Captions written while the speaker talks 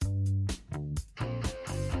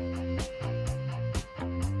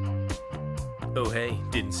Oh hey,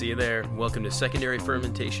 didn't see you there. Welcome to Secondary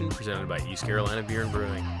Fermentation, presented by East Carolina Beer and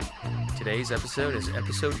Brewing. Today's episode is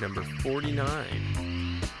episode number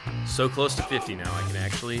 49. So close to 50 now, I can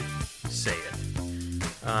actually say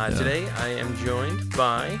it. Today I am joined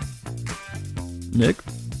by... Nick.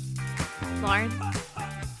 Lauren.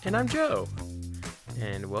 And I'm Joe.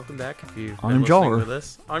 And welcome back if you've been I'm listening Jar. with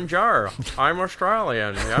us. I'm Jar. I'm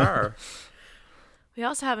Australian. Jar. We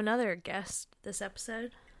also have another guest this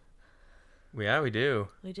episode. Yeah, we do.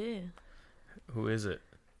 We do. Who is it?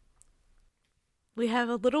 We have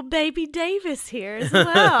a little baby Davis here as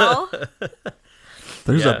well.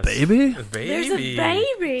 There's a Yes. baby? A baby. There's a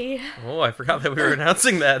baby. Oh, I forgot that we were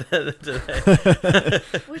announcing that today.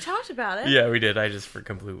 We talked about it. Yeah, we did. I just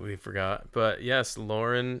completely forgot. But yes,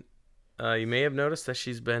 Lauren, you may have noticed that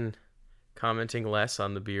she's been commenting less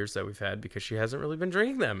on the beers that we've had because she hasn't really been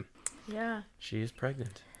drinking them. Yeah. She is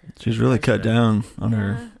pregnant. She's really cut down on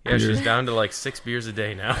her Yeah, beer. she's down to like 6 beers a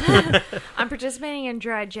day now. I'm participating in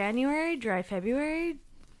dry January, dry February,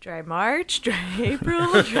 dry March, dry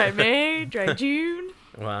April, dry May, dry June,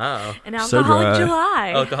 Wow. and So alcoholic dry.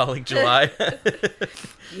 July. Alcoholic July.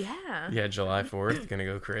 Yeah. Yeah, July 4th, gonna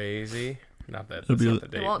go crazy. Not that It'll that's be- not the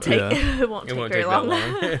date. It won't but take. Yeah. It won't it take won't very take long.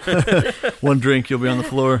 that long. One drink, you'll be on the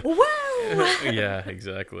floor. Whoa. Yeah,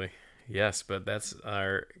 exactly. Yes, but that's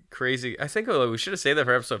our crazy. I think we should have saved that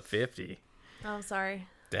for episode 50. Oh, sorry.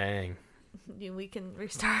 Dang. We can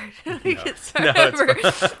restart. We can start No,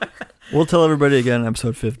 it's over. We'll tell everybody again,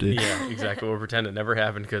 episode 50. Yeah, exactly. We'll pretend it never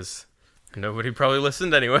happened because nobody probably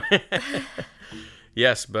listened anyway.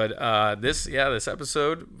 Yes, but this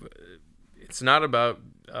episode, it's not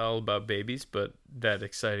all about babies, but that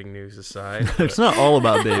exciting news aside, It's not all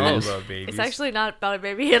about all babies. about babies. It's actually not about a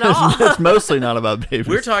baby at all. It's mostly not about babies.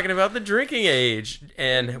 We're talking about the drinking age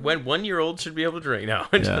and when 1-year-olds should be able to drink. No,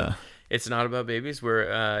 Yeah. it's not about babies. We're,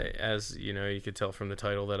 as you know, you could tell from the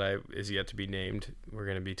title that is yet to be named. We're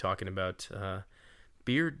going to be talking about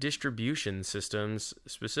beer distribution systems,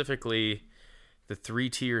 specifically the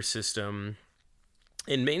 3-tier system.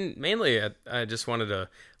 And mainly, I just wanted to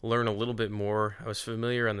learn a little bit more. I was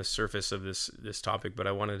familiar on the surface of this topic, but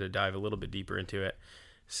I wanted to dive a little bit deeper into it,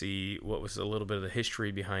 see what was a little bit of the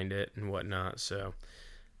history behind it and whatnot. So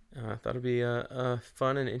I thought it'd be a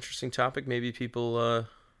fun and interesting topic. Maybe people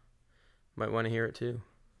might want to hear it too.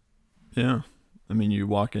 Yeah. I mean, you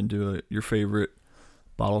walk into your favorite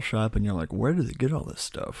bottle shop and you're like, where did they get all this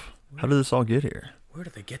stuff? How did this all get here? Where do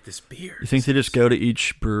they get this beer? You think they just go to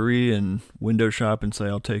each brewery and window shop and say,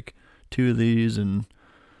 I'll take 2 of these? And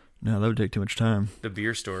no, that would take too much time. The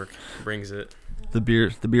beer stork brings it. The beer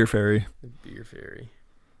fairy. The beer fairy.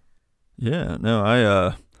 Yeah, no,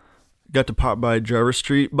 I got to pop by Jarvis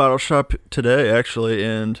Street Bottle Shop today, actually,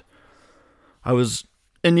 and I was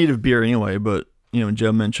in need of beer anyway, but, you know, when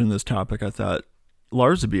Joe mentioned this topic, I thought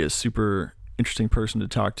Lars would be a super interesting person to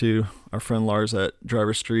talk to. Our friend Lars at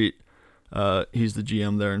Jarvis Street, he's the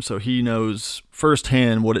GM there, and so he knows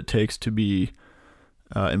firsthand what it takes to be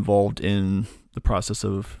involved in the process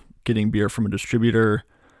of getting beer from a distributor,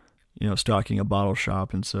 you know, stocking a bottle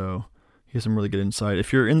shop, and so he has some really good insight.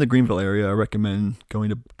 If you're in the Greenville area, I recommend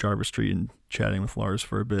going to Jarvis Street and chatting with Lars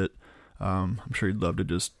for a bit. I'm sure he'd love to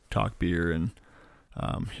just talk beer, and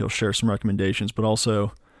he'll share some recommendations, but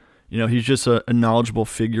also, you know, he's just a knowledgeable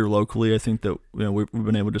figure locally. I think that, you know, we've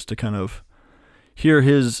been able just to kind of hear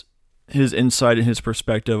his insight and his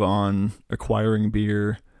perspective on acquiring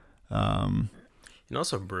beer. And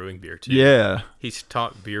also brewing beer too. Yeah. He's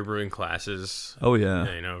taught beer brewing classes. Oh, yeah.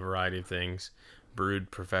 You know, a variety of things.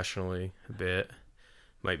 Brewed professionally a bit.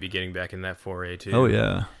 Might be getting back in that foray too. Oh,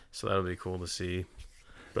 yeah. So that'll be cool to see.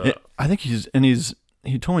 But I think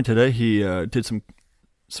he told me today he did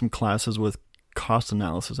some classes with cost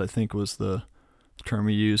analysis, I think was the term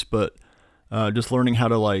he used, but just learning how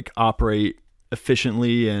to like operate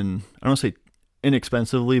efficiently and I don't want to say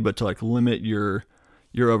inexpensively, but to like limit your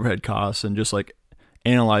overhead costs and just like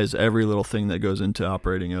analyze every little thing that goes into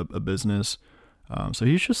operating a business. So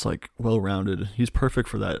he's just like well-rounded. He's perfect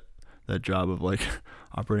for that job of like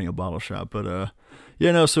operating a bottle shop. But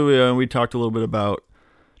yeah, no. So we talked a little bit about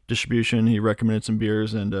distribution. He recommended some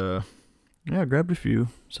beers and yeah, grabbed a few.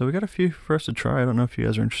 So we got a few for us to try. I don't know if you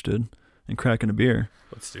guys are interested in cracking a beer.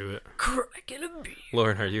 let's do it. Cracking a beer.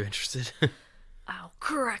 Lauren, are you interested? I'll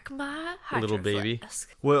crack my hydro Little baby.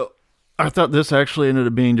 flask. Well, I thought this actually ended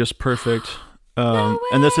up being just perfect. No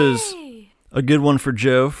And this is way. a good one for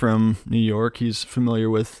Joe from New York. He's familiar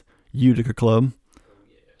with Utica Club.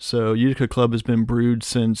 So Utica Club has been brewed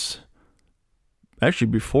since actually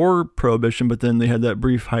before Prohibition, but then they had that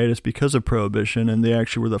brief hiatus because of Prohibition, and they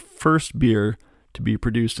actually were the first beer to be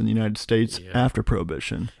produced in the United States after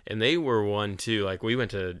Prohibition. And they were one too. Like we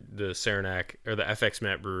went to the Saranac or the FX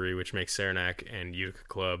Matt Brewery, which makes Saranac and Utica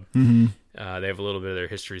Club. Mm-hmm. They have a little bit of their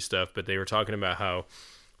history stuff, but they were talking about how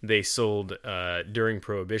they sold during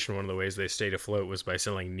Prohibition. One of the ways they stayed afloat was by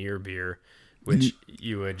selling near beer, which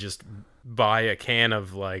you would just buy a can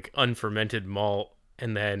of like unfermented malt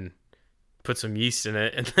and then put some yeast in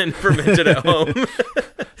it and then ferment it at home.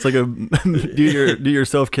 It's like a do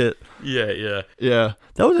yourself kit. Yeah. That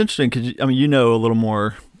was interesting because you know a little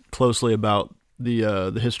more closely about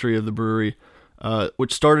the history of the brewery,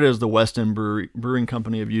 which started as the West End Brewing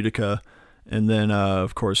Company of Utica, and then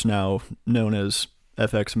of course now known as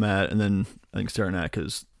FX Matt, and then I think Saranac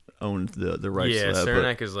has owned the rights to that. Yeah,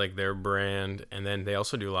 Saranac is like their brand, and then they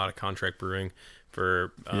also do a lot of contract brewing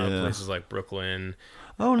for places like Brooklyn.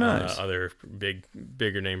 Oh, nice. Other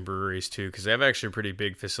bigger name breweries too, because they have actually a pretty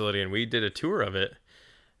big facility, and we did a tour of it.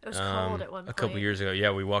 It was cold at one point. A couple years ago.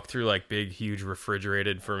 Yeah, we walked through like big, huge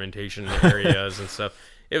refrigerated fermentation areas and stuff.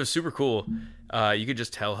 It was super cool. You could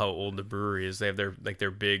just tell how old the brewery is. They have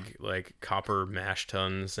their big like copper mash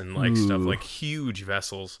tuns and like stuff, like huge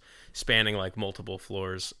vessels spanning like multiple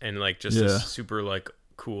floors, and like just this super like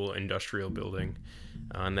cool industrial building.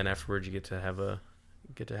 And then afterwards, you get to have a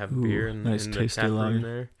beer in nice the tasty tap room lager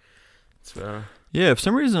there. So yeah, for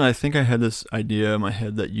some reason I think I had this idea in my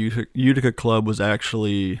head that Utica Club was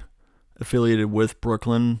actually affiliated with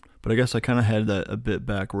Brooklyn, but I guess I kind of had that a bit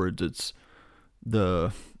backwards. It's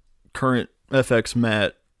the current FX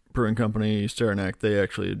Matt Brewing Company, Saranac, they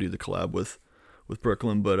actually do the collab with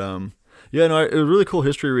Brooklyn. But it was really cool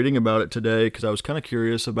history reading about it today because I was kind of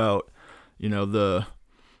curious about,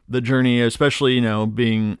 the journey, especially,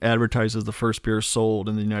 being advertised as the first beer sold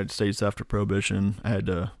in the United States after Prohibition. I had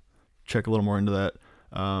to check a little more into that.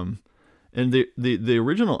 And the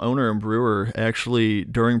original owner and brewer actually,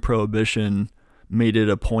 during Prohibition, made it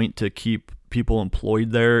a point to keep people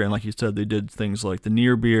employed there. And like you said, they did things like the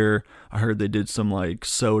near beer. I heard they did some like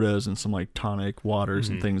sodas and some like tonic waters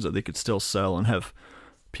and things that they could still sell and have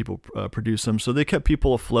people produce them. So they kept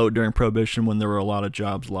people afloat during Prohibition when there were a lot of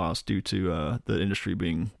jobs lost due to the industry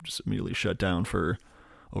being just immediately shut down for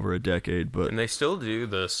over a decade. But and they still do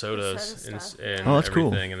the sodas and that's everything.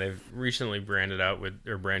 cool. And they've recently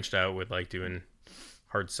branched out with like doing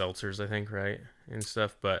hard seltzers, I think, right, and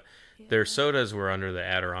stuff. But their sodas were under the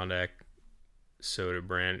Adirondack soda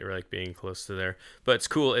brand, or like being close to there. But it's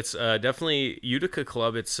cool. It's definitely Utica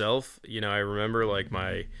Club itself. I remember like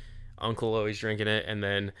my uncle always drinking it, and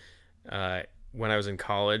then when I was in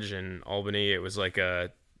college in Albany, it was like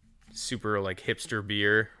a super like hipster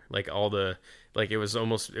beer, like all the like it was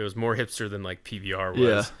more hipster than like PBR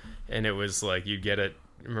was. And it was like you'd get it.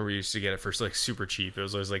 I remember you used to get it for like super cheap. It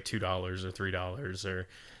was always like $2 or $3 or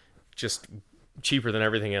just cheaper than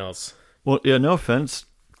everything else. Well, yeah, no offense.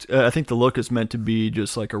 I think the look is meant to be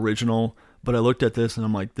just like original, but I looked at this and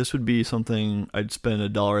I'm like, this would be something I'd spend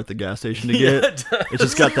 $1 at the gas station to get. It's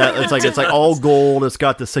just got that. It's like all gold. It's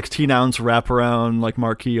got the 16-ounce wraparound like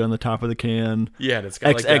marquee on the top of the can. Yeah, and it's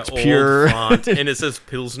got like that pure old font, and it says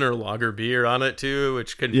Pilsner Lager beer on it too,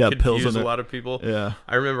 which could confuse a lot of people. Yeah,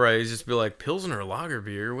 I remember I used to be like, Pilsner Lager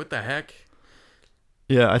beer, what the heck?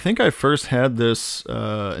 Yeah, I think I first had this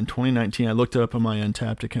in 2019. I looked it up on my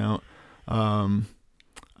Untapped account.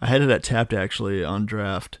 I had it at Tapped actually on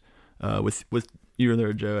draft with you were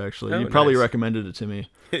there, Joe. Actually, you probably recommended it to me.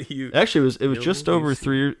 Actually, it was just over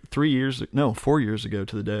 4 years ago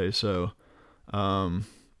to the day. So,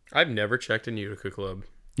 I've never checked in Utica Club.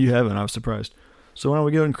 You haven't? I was surprised. So why don't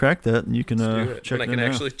we go ahead and crack that, and you can check it in. I can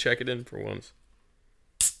actually check it in for once.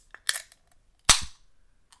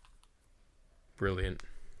 Brilliant.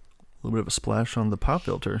 A little bit of a splash on the pop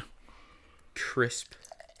filter. Crisp.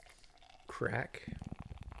 Crack.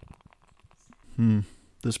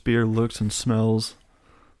 This beer looks and smells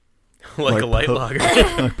like a light lager.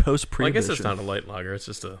 Like post-Prohibition. Well, I guess it's not a light lager. It's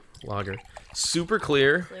just a lager. Super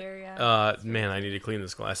clear. Yeah. Man, I need to clean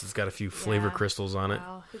this glass. It's got a few flavor crystals on it.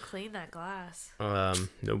 Wow, who cleaned that glass?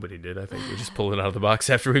 Nobody did. I think we just pulled it out of the box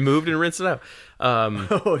after we moved and rinsed it out.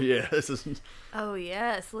 Oh yeah, this is. Oh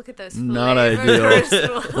yes, look at those. Not ideal.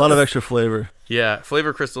 A lot of extra flavor. Yeah,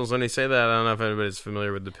 flavor crystals. When they say that, I don't know if anybody's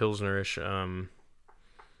familiar with the Pilsnerish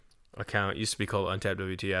account. It used to be called Untapped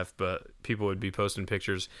WTF, but people would be posting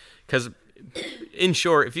pictures because, in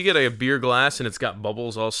short, if you get a beer glass and it's got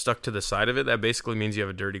bubbles all stuck to the side of it, that basically means you have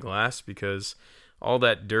a dirty glass, because all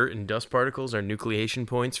that dirt and dust particles are nucleation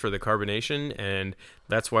points for the carbonation, and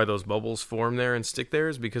that's why those bubbles form there and stick there,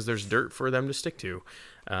 is because there's dirt for them to stick to.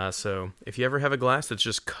 So if you ever have a glass that's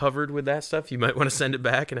just covered with that stuff, you might want to send it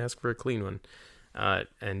back and ask for a clean one.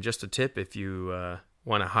 And just a tip, if you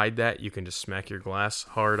want to hide that, you can just smack your glass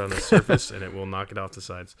hard on the surface and it will knock it off the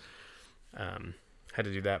sides. Had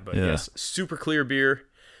to do that, but yes, super clear beer,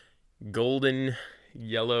 golden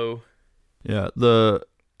yellow. Yeah, the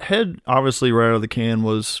head obviously right out of the can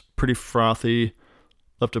was pretty frothy,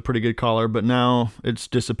 left a pretty good color, but now it's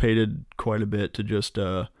dissipated quite a bit to just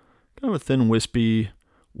kind of a thin, wispy,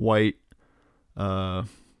 white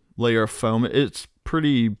layer of foam. It's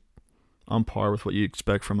pretty on par with what you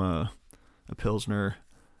expect from a Pilsner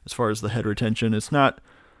as far as the head retention. It's not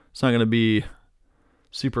going to be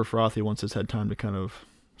super frothy once it's had time to kind of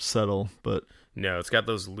settle, but no, it's got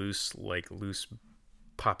those loose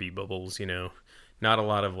poppy bubbles, not a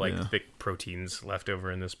lot of thick proteins left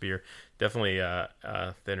over in this beer. Definitely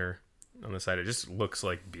thinner on the side. It just looks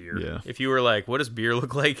like beer. Yeah. If you were like, what does beer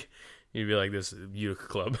look like? You'd be like, this Utica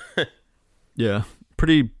Club. Yeah,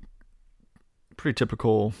 pretty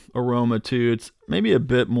typical aroma too. It's maybe a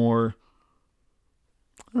bit more,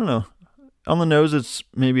 I don't know, on the nose it's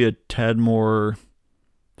maybe a tad more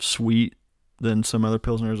sweet than some other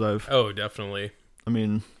Pilsners I've... Oh, definitely. I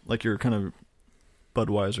mean, like your kind of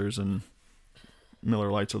Budweisers and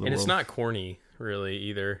Miller Lights of the world. And it's not corny, really,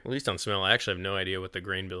 either. At least on smell. I actually have no idea what the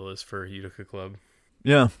grain bill is for Utica Club.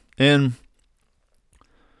 Yeah, and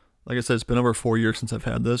like I said, it's been over 4 years since I've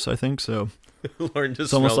had this, I think, so... Lauren just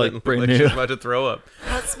it's almost smelled like it brand like new. she's about to throw up.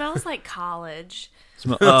 Well, it smells like college. It's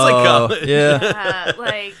like college. Yeah.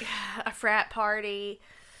 Like a frat party.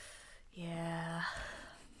 Yeah.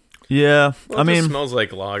 Yeah, Well, I it mean... just smells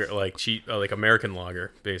like lager, like cheap, like American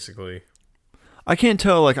lager, basically. I can't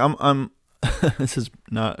tell, like, I'm this is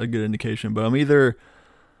not a good indication, but I'm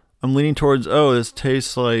leaning towards, this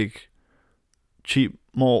tastes like cheap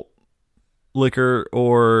malt liquor,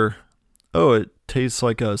 or, it tastes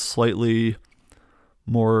like a slightly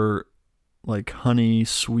more, like, honey,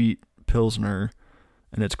 sweet Pilsner,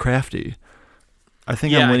 and it's crafty. I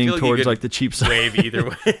think I'm leaning towards, like, the cheap side. Wave either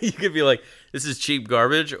way. You could be like, this is cheap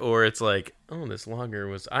garbage, or it's like, oh, this lager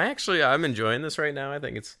was... I'm enjoying this right now. I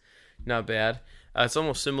think it's not bad. It's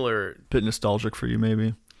almost similar... Bit nostalgic for you,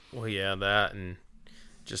 maybe. Well, yeah, that, and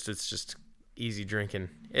it's just easy drinking.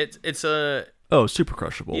 It's a... Oh, super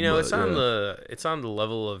crushable. It's on the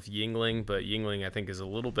level of Yingling, but Yingling I think is a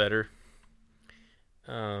little better.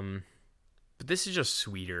 But this is just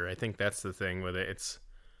sweeter. I think that's the thing with it. It's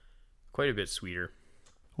quite a bit sweeter.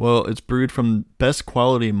 Well, it's brewed from best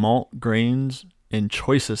quality malt grains and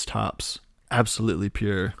choicest hops. Absolutely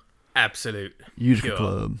pure. Absolute. Utica pure.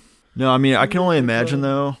 Club. No, I mean, I can only imagine,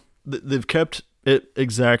 though, they've kept it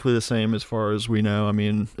exactly the same as far as we know. I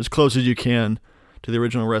mean, as close as you can to the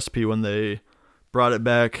original recipe when they brought it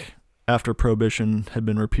back after Prohibition had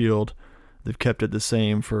been repealed. They've kept it the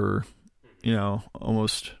same for,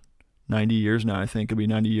 almost 90 years now, I think. It'll be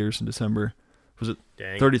 90 years in December. Was it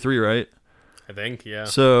 33, right? I think, yeah.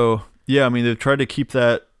 So, yeah, I mean, they've tried to keep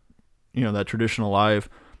that, that tradition alive.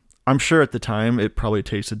 I'm sure at the time it probably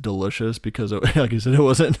tasted delicious because, like you said, it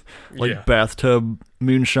wasn't like bathtub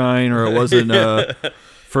moonshine, or it wasn't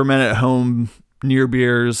ferment at home near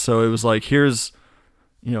beers. So it was like, here's,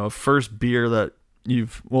 a first beer that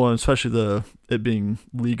especially it being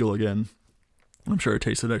legal again. I'm sure it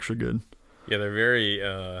tasted extra good. Yeah, they're very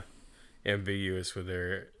ambiguous with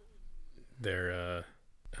their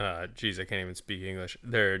geez, I can't even speak English.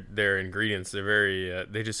 Their ingredients. They're very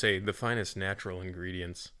they just say the finest natural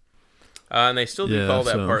ingredients. And they still do call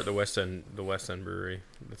that part the West End Brewery.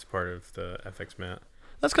 That's part of the FX Mat.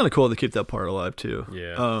 That's kind of cool to keep that part alive too.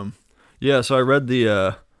 Yeah. So I read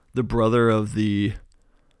the brother of the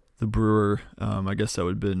brewer. I guess that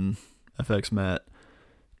would have been FX Mat.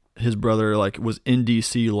 His brother was in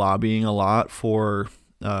DC lobbying a lot for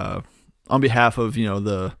on behalf of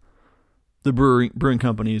the brewing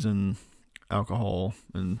companies and alcohol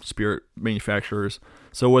and spirit manufacturers.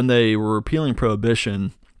 So when they were repealing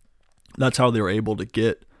Prohibition, that's how they were able to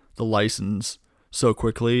get the license so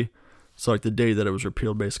quickly. So the day that it was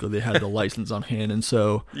repealed, basically they had the license on hand, and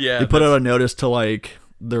so they put out a notice to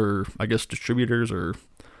their, I guess, distributors or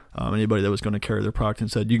anybody that was going to carry their product,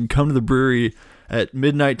 and said, you can come to the brewery at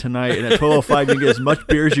midnight tonight, and at 12:05 you can get as much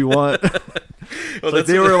beer as you want. Well,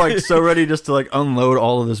 they were so ready just to unload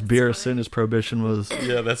all of this beer as soon as Prohibition was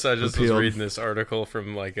that's I just repealed. Was reading this article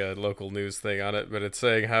from a local news thing on it, but it's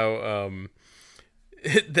saying how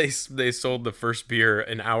they sold the first beer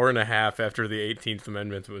an hour and a half after the 18th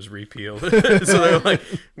Amendment was repealed. So they're like,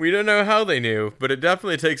 we don't know how they knew, but it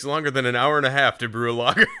definitely takes longer than an hour and a half to brew a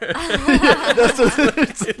lager. But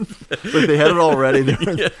they had it all ready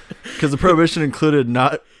because the Prohibition included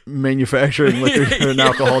not manufacturing liquor and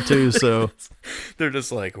alcohol too. So they're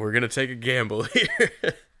just like, we're gonna take a gamble here.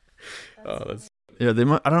 Yeah,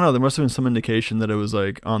 I don't know. There must have been some indication that it was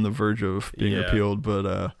like on the verge of being repealed,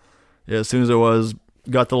 but yeah, as soon as it was,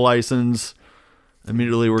 got the license,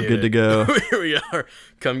 immediately we're good to go. Here we are.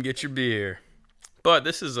 Come get your beer. But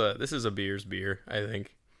this is a beer's beer, I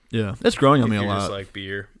think. Yeah, it's growing on me a lot. Just like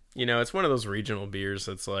beer, it's one of those regional beers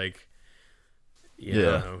that's like, I don't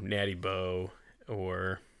know, Natty Boh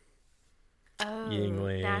or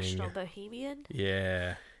Yuengling. National Bohemian.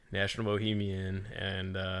 Yeah, National Bohemian,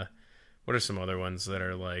 and what are some other ones that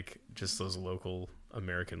are like just those local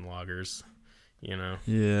American lagers?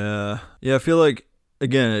 Yeah. I feel like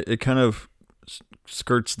again, it kind of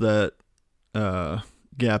skirts that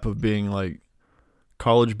gap of being like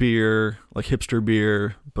college beer, like hipster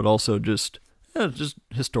beer, but also just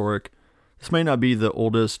historic. This may not be the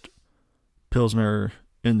oldest Pilsner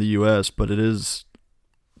in the U.S., but it is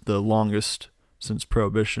the longest since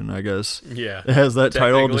Prohibition, I guess. Yeah, it has that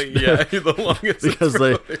title. The longest because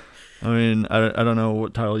I don't know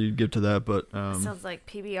what title you'd give to that, but sounds like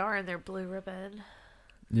PBR and their blue ribbon.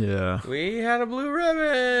 Yeah, we had a blue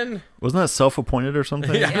ribbon. Wasn't that self-appointed or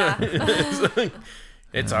something? Yeah.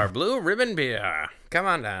 It's our blue ribbon beer. Come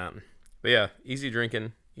on down. But yeah, easy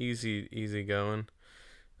drinking, easy going.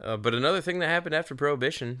 But another thing that happened after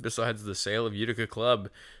Prohibition, besides the sale of Utica Club,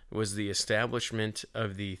 was the establishment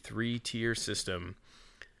of the 3-tier system.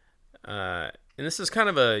 And this is kind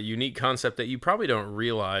of a unique concept that you probably don't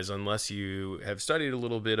realize unless you have studied a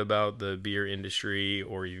little bit about the beer industry,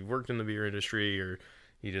 or you've worked in the beer industry, or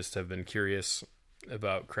you just have been curious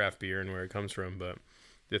about craft beer and where it comes from. But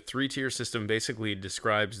the 3-tier system basically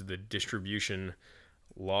describes the distribution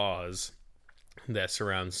laws that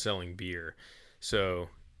surround selling beer. So,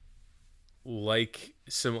 I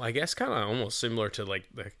guess kind of almost similar to like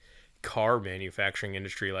the car manufacturing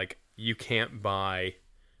industry, like you can't buy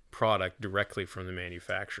product directly from the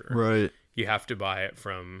manufacturer. Right. You have to buy it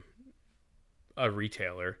from a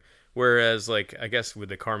retailer. Whereas, like, I guess with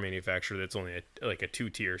the car manufacturer, that's only a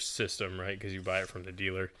 2-tier system, right? Because you buy it from the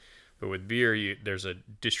dealer. But with beer, there's a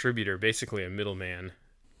distributor, basically a middleman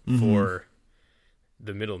for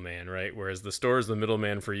the middleman, right? Whereas the store is the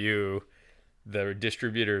middleman for you, the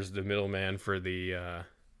distributor is the middleman for the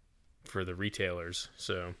retailers.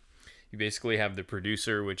 So you basically have the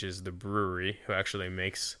producer, which is the brewery, who actually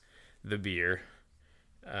makes the beer.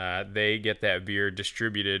 They get that beer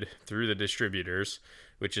distributed through the distributors,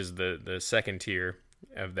 which is the second tier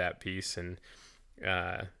of that piece, and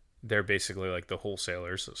they're basically like the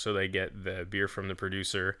wholesalers. So they get the beer from the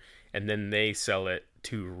producer, and then they sell it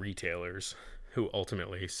to retailers, who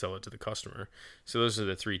ultimately sell it to the customer. So those are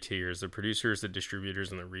the 3 tiers: the producers, the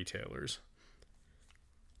distributors, and the retailers.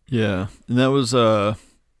 Yeah, and that was like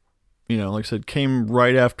I said, came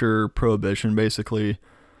right after Prohibition. Basically,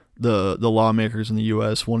 the lawmakers in the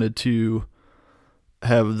U.S. wanted to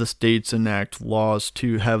have the states enact laws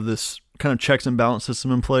to have this kind of checks and balance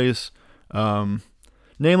system in place.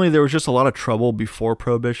 Namely, there was just a lot of trouble before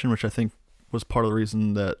Prohibition, which I think was part of the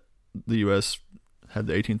reason that the U.S. had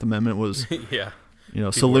the 18th Amendment was, yeah.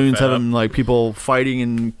 Saloons having like people fighting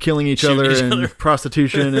and killing each other, and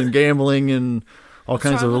prostitution and gambling and all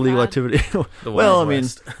kinds of illegal activity. Well, I mean,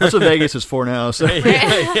 that's what Vegas is for now. So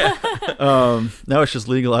now it's just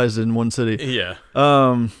legalized in one city. Yeah.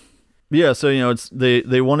 Yeah. So it's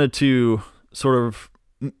they wanted to sort of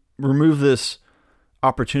remove this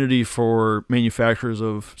opportunity for manufacturers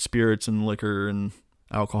of spirits and liquor and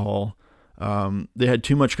alcohol. They had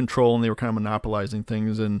too much control, and they were kind of monopolizing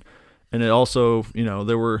things, and it also,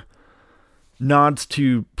 there were nods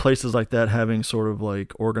to places like that having sort of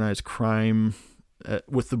like organized crime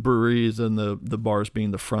with the breweries and the bars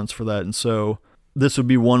being the fronts for that. And so this would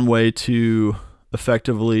be one way to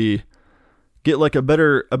effectively get like a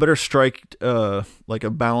better strike, like a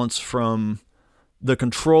balance from the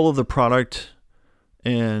control of the product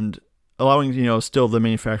and allowing, still the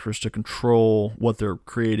manufacturers to control what they're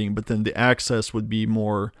creating, but then the access would be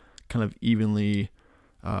more kind of evenly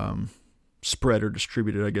spread or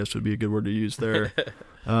distributed, I guess would be a good word to use there.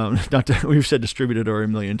 We've said distributed already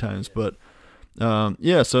a million times, but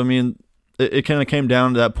yeah, so I mean, it kind of came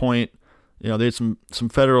down to that point. They had some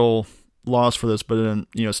federal laws for this, but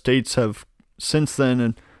then, states have since then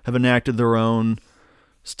and have enacted their own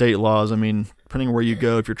state laws. I mean, depending on where you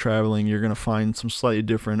go, if you're traveling, you're going to find some slightly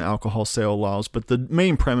different alcohol sale laws, but the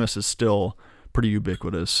main premise is still pretty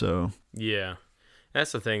ubiquitous. So yeah,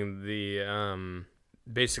 that's the thing.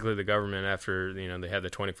 Basically the government, after they had the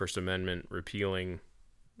 21st Amendment repealing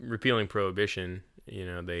Prohibition,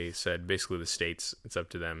 they said basically the states, it's up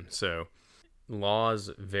to them. So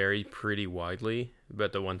laws vary pretty widely,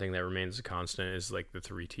 but the one thing that remains a constant is like the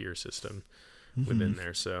 3-tier system within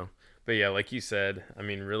there. So, but yeah, like you said, I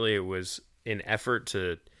mean, really it was an effort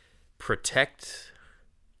to protect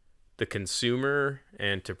the consumer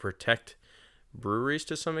and to protect breweries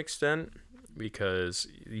to some extent, because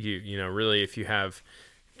you know, really, if you have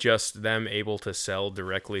just them able to sell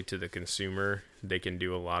directly to the consumer, they can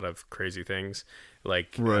do a lot of crazy things.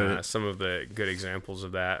 Like some of the good examples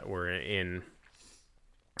of that were in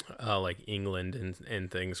like England and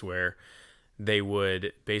things, where they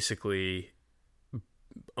would basically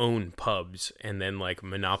own pubs and then like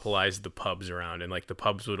monopolize the pubs around, and like the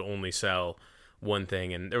pubs would only sell one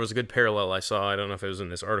thing. And there was a good parallel I saw, I don't know if it was in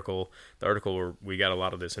this article, the article where we got a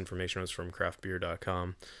lot of this information was from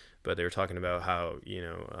craftbeer.com, but they were talking about how, you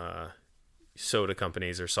know, soda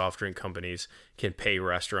companies or soft drink companies can pay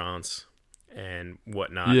restaurants and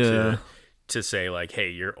whatnot to say like, hey,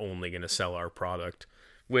 you're only going to sell our product,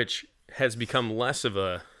 which has become less of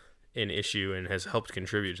an issue and has helped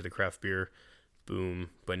contribute to the craft beer boom.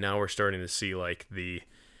 But now we're starting to see like the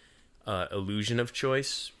illusion of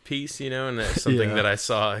choice piece, you know, and that's something that I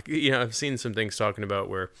saw, you know, I've seen some things talking about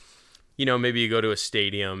where, you know, maybe you go to a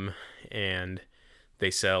stadium and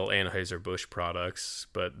they sell Anheuser-Busch products,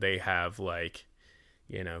 but they have like,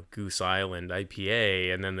 you know, Goose Island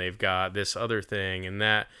IPA, and then they've got this other thing and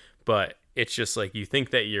that, but it's just like you think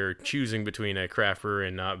that you're choosing between a craft brewer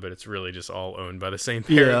and not, but it's really just all owned by the same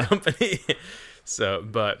parent company. So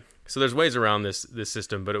there's ways around this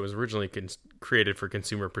system, but it was originally created for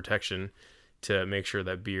consumer protection to make sure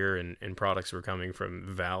that beer and products were coming from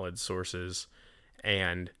valid sources,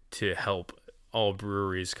 and to help all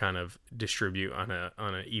breweries kind of distribute on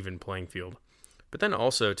an even playing field. But then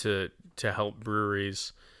also to help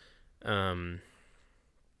breweries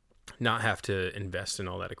not have to invest in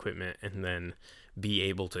all that equipment and then be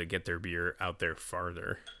able to get their beer out there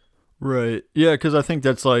farther. Right. Yeah, because I think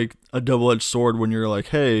that's like a double-edged sword when you're like,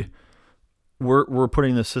 hey, we're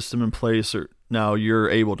putting this system in place, or now you're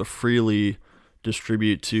able to freely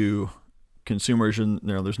distribute to consumers, and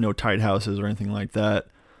you know, there's no tight houses or anything like that.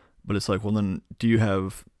 But it's like, well, then do you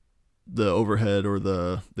have the overhead or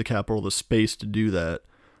the capital, the space to do that?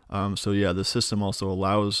 So yeah, the system also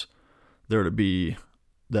allows there to be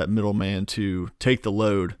that middleman to take the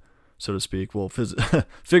load, so to speak. Well,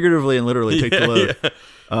 figuratively and literally take the load. Yeah.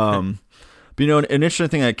 But you know, an interesting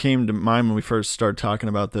thing that came to mind when we first started talking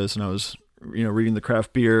about this, and I was, you know, reading the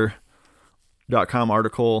craftbeer.com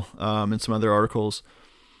article and some other articles.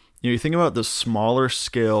 You know, you think about the smaller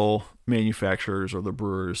scale manufacturers or the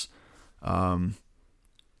brewers, the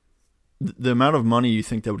amount of money you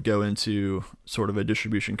think that would go into sort of a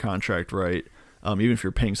distribution contract, right? Even if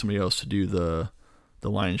you're paying somebody else to do the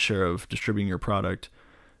lion's share of distributing your product.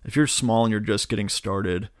 If you're small and you're just getting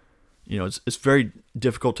started, you know, it's very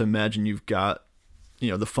difficult to imagine you've got, you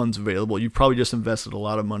know, the funds available. You've probably just invested a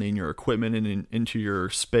lot of money in your equipment and into your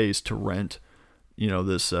space to rent, you know,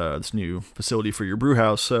 this new facility for your brew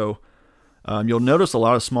house. So you'll notice a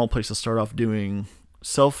lot of small places start off doing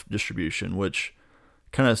self-distribution, which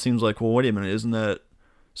kind of seems like, well, wait a minute, isn't that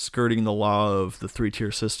skirting the law of the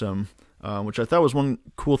 3-tier system? Which I thought was one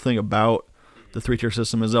cool thing about the 3-tier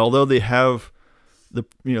system, is although they have the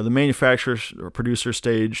manufacturer or producer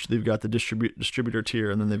stage, they've got the distributor tier,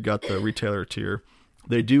 and then they've got the retailer tier.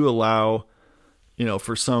 They do allow, you know,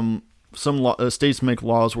 for some states make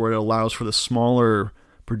laws where it allows for the smaller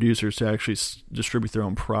producers to actually distribute their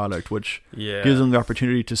own product, which gives them the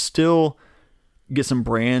opportunity to still get some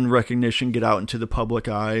brand recognition, get out into the public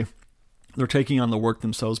eye. They're taking on the work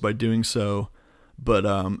themselves by doing so, but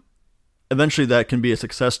eventually that can be a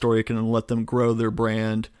success story. It can let them grow their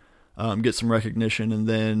brand, get some recognition, and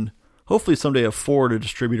then hopefully someday afford a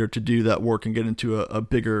distributor to do that work and get into a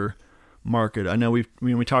bigger market. I know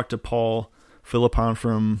we talked to Paul Philippon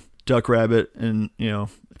from Duck Rabbit, and you know,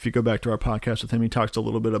 if you go back to our podcast with him, he talks a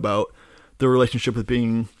little bit about the relationship with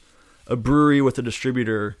being a brewery with a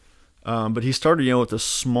distributor. But he started, you know, with a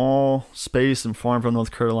small space in Farmville,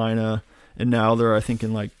 North Carolina, and now they're, I think,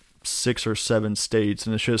 in like 6 or 7 states,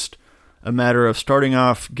 and it's just a matter of starting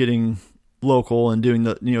off, getting local, and doing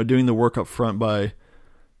the work up front by,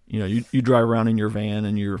 you know, you drive around in your van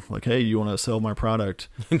and you're like, hey, you want to sell my product?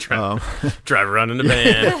 drive around in a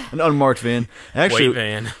van, an unmarked van, actually, white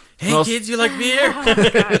van. Hey kids, you like beer?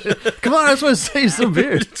 Come on, I just want to sell you some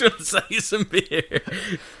beer. Just want to sell you some beer.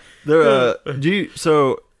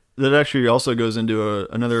 So that actually also goes into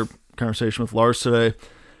another conversation with Lars today.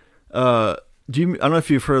 I don't know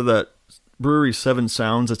if you've heard of that brewery Seven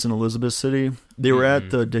Sounds that's in Elizabeth City. They were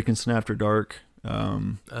at the Dickinson After Dark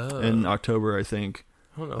in October, I think,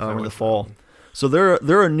 in the fall. So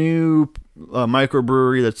they're a new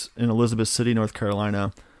microbrewery that's in Elizabeth City, North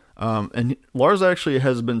Carolina. And Lars actually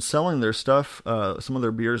has been selling their stuff, some of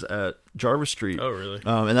their beers at Jarvis Street. Oh, really?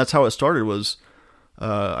 And that's how it started. Was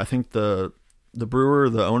I think the brewer,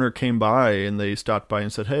 the owner, came by and they stopped by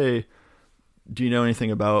and said, "Hey, do you know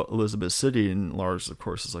anything about Elizabeth City?" And Lars, of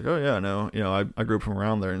course, is like, "Oh yeah, no, I grew up from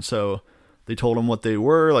around there." And so they told him what they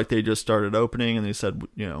were, like they just started opening, and they said,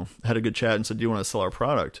 had a good chat and said, "Do you want to sell our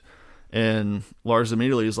product?" And Lars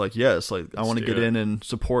immediately is like, "Yes, like I want to get in and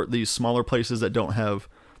support these smaller places that don't have,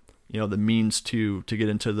 the means to get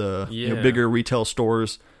into the bigger retail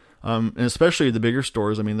stores, and especially the bigger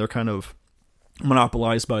stores. I mean, they're kind of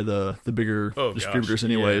monopolized by the bigger distributors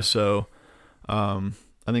anyway." Yeah. So, I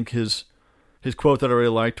think his quote that I really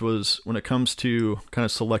liked was, when it comes to kind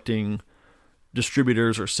of selecting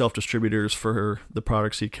distributors or self-distributors for the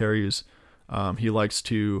products he carries, he likes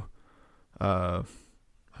to, I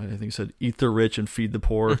think he said, eat the rich and feed the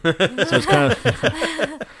poor. So it's kind of,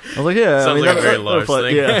 I was like, yeah, sounds like a very Lars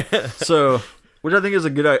thing. Yeah. So, which I think is a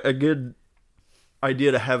good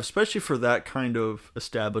idea to have, especially for that kind of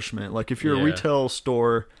establishment. Like if you're a retail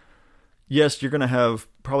store, yes, you're going to have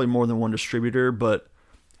probably more than one distributor, but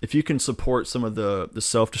if you can support some of the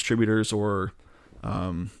self-distributors, or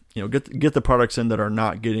get the products in that are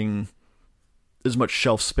not getting as much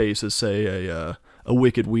shelf space as, say, a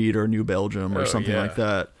Wicked Weed or a New Belgium or something like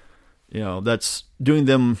that, that's doing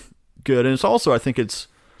them good. And it's also, I think it's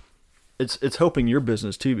helping your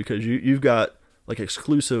business too, because you've got like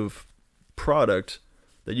exclusive product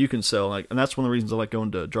that you can sell, like, and that's one of the reasons I like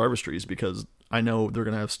going to Jarvis Street, is because I know they're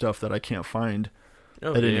gonna have stuff that I can't find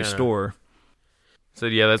at any store. So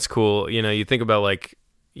yeah, that's cool. You think about like,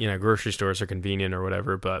 grocery stores are convenient or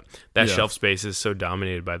whatever, but that shelf space is so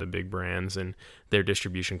dominated by the big brands and their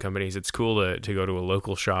distribution companies. It's cool to go to a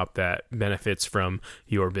local shop that benefits from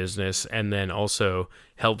your business, and then also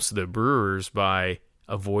helps the brewers by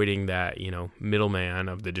avoiding that, middleman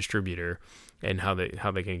of the distributor, and how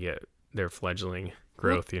they can get their fledgling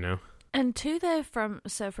growth, And too, though, from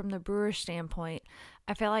the brewer standpoint,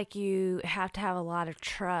 I feel like you have to have a lot of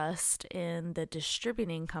trust in the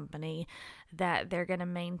distributing company that they're going to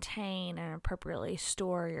maintain and appropriately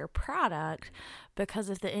store your product, because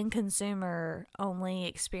if the end consumer only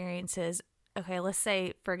experiences, okay, let's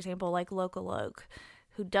say, for example, like Local Oak,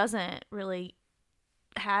 who doesn't really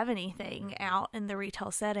have anything out in the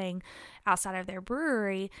retail setting outside of their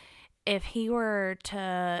brewery, if he were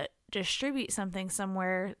to distribute something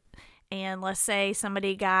somewhere, and let's say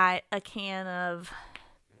somebody got a can of,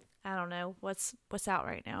 I don't know, what's out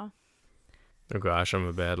right now? Oh gosh, I'm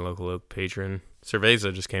a bad Local Oak patron.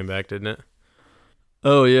 Cerveza just came back, didn't it?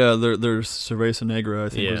 Oh yeah, there's Cerveza Negra, I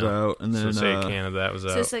think, was out, and then say a can of that was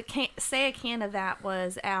out. So say a can of that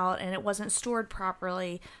was out and it wasn't stored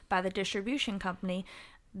properly by the distribution company.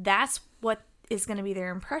 That's what is going to be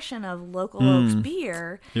their impression of Local Oak's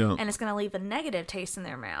beer, and it's going to leave a negative taste in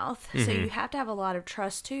their mouth. Mm-hmm. So you have to have a lot of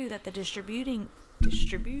trust too that the distributing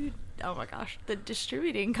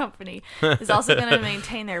company is also going to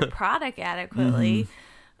maintain their product adequately,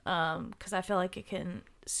 because I feel like it can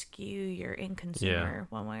skew your end consumer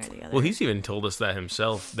one way or the other. Well, he's even told us that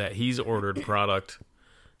himself, that he's ordered product,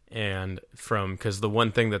 and because the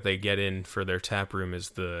one thing that they get in for their tap room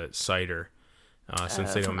is the cider.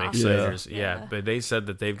 Since they don't make ciders. Yeah, but they said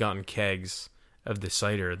that they've gotten kegs of the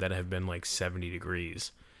cider that have been like 70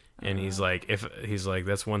 degrees. And he's like,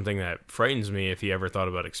 that's one thing that frightens me if he ever thought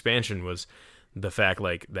about expansion, was the fact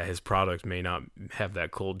like that his product may not have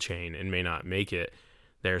that cold chain and may not make it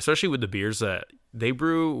there, especially with the beers that they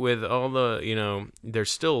brew with all the,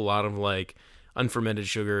 there's still a lot of like unfermented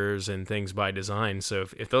sugars and things by design. So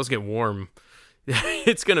if those get warm,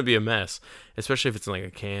 it's going to be a mess, especially if it's in like a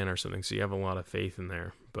can or something. So you have a lot of faith in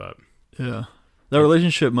there. But yeah, that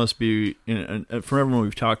relationship must be, and from everyone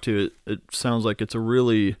we've talked to, it sounds like it's a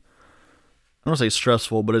really, I don't want to say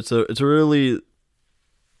stressful, but it's a really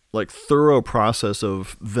like thorough process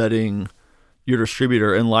of vetting your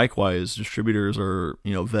distributor, and likewise distributors are,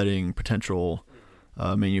 vetting potential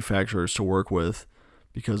manufacturers to work with,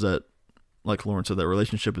 because that, like Lauren said, that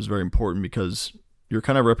relationship is very important, because you're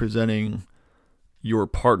kind of representing your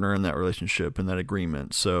partner in that relationship, in that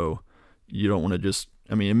agreement. So you don't want to just,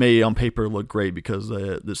 it may on paper look great because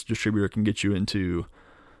this distributor can get you into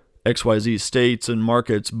XYZ states and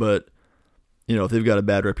markets, but if they've got a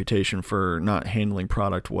bad reputation for not handling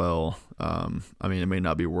product well, it may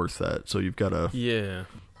not be worth that. So you've got to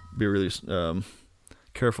be really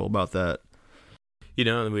careful about that.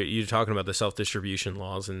 You're talking about the self-distribution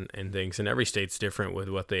laws and things, and every state's different with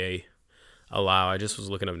what they allow. I just was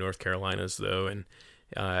looking up North Carolina's though, and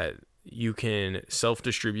you can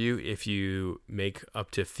self-distribute if you make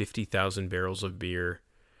up to 50,000 barrels of beer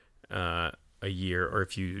a year, or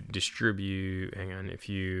if you distribute,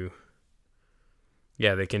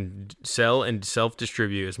 they can sell and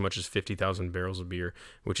self-distribute as much as 50,000 barrels of beer,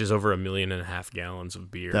 which is over 1.5 million gallons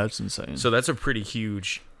of beer. That's insane. So that's a pretty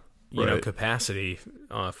huge, capacity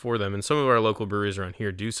for them. And some of our local breweries around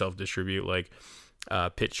here do self-distribute, like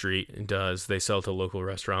Pitt Street does. They sell to local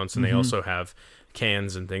restaurants, and they also have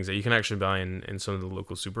cans and things that you can actually buy in some of the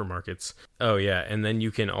local supermarkets. Oh, yeah. And then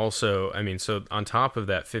you can also, so on top of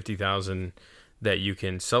that 50,000 that you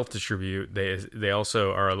can self-distribute, they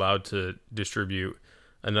also are allowed to distribute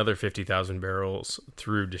another 50,000 barrels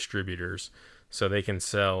through distributors. So they can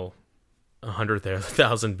sell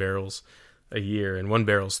 100,000 barrels a year, and one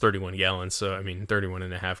barrel is 31 gallons. So,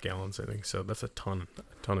 31.5 gallons, I think. So that's a ton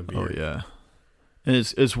of beer. Oh, yeah. And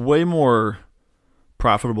it's way more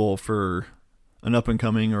profitable for an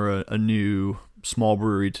up-and-coming or a new small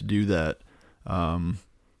brewery to do that. I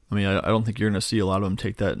don't think you're going to see a lot of them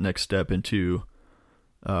take that next step into,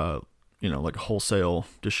 like a wholesale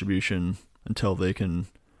distribution until they can,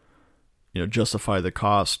 justify the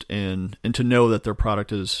cost and to know that their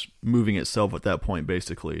product is moving itself at that point,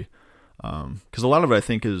 basically. Because a lot of it, I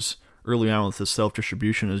think, is early on with the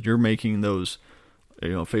self-distribution is you're making those,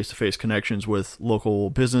 face-to-face connections with local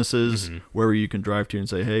businesses where you can drive to and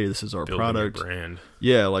say, hey, this is our product. Your brand.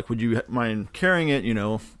 Yeah, like, would you mind carrying it?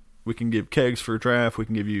 We can give kegs for draft. We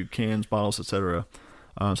can give you cans, bottles, etc.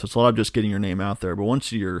 So it's a lot of just getting your name out there. But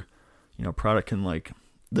once your, product can, like,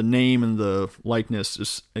 the name and the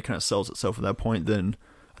likeness, it kind of sells itself at that point, then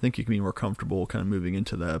I think you can be more comfortable kind of moving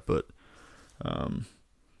into that. But, and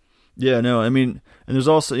there's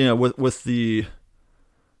also, with the,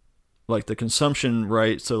 like, the consumption,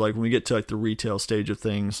 right? So, like, when we get to, like, the retail stage of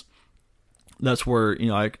things, that's where,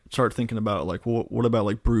 I start thinking about, like, what about,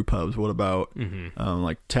 like, brew pubs? What about,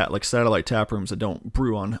 like satellite tap rooms that don't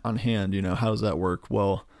brew on hand? How does that work?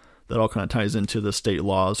 Well, that all kind of ties into the state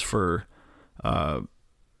laws for,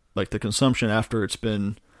 like, the consumption after it's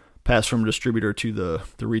been passed from a distributor to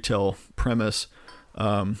the retail premise.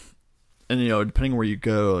 And, depending where you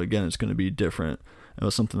go, again, it's going to be different. It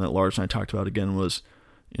was something that Lars and I talked about, again, was,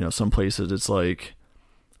 some places it's like,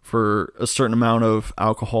 for a certain amount of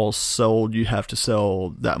alcohol sold, you have to sell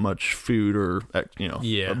that much food or,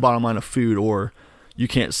 a bottom line of food, or you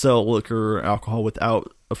can't sell liquor or alcohol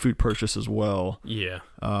without a food purchase as well. Yeah.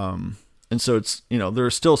 And so it's, there are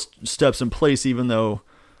still steps in place, even though,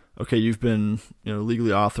 okay, you've been,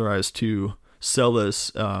 legally authorized to sell this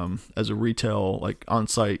as a retail, like,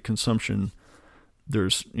 on-site consumption.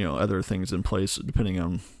 There's, other things in place depending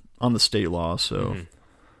on the state law. So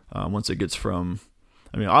once it gets from,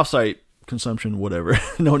 off-site consumption, whatever,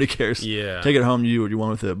 nobody cares. Yeah. Take it home, you do what you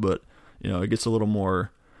want with it. But, it gets a little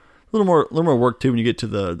more work too when you get to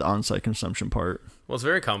the on-site consumption part. Well, it's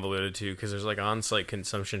very convoluted too, because there's, like, on-site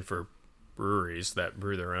consumption for breweries that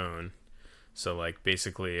brew their own. So, like,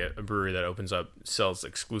 basically a brewery that opens up sells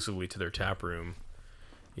exclusively to their tap room.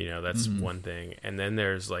 That's one thing. And then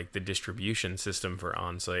there's, like, the distribution system for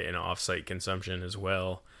on-site and off-site consumption as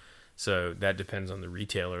well. So that depends on the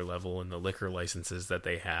retailer level and the liquor licenses that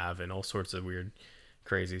they have and all sorts of weird,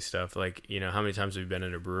 crazy stuff. Like, how many times have we been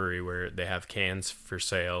in a brewery where they have cans for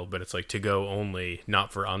sale, but it's, like, to go only,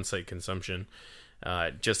 not for on-site consumption.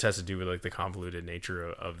 It just has to do with, like, the convoluted nature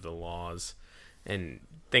of the laws and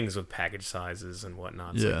things with package sizes and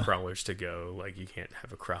whatnot. So, like, crowlers to go. Like, you can't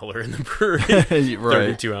have a crowler in the brewery.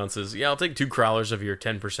 Right. 32 ounces. Yeah, I'll take 2 crowlers of your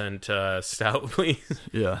 10% stout, please.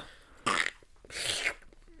 Yeah.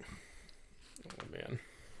 Man.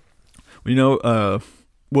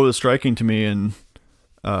 What was striking to me in,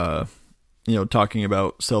 talking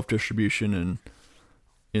about self-distribution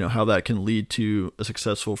and, how that can lead to a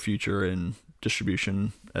successful future in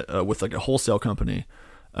distribution with, like, a wholesale company.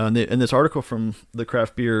 And this article from the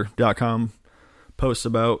craftbeer.com posts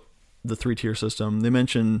about the 3-tier system. They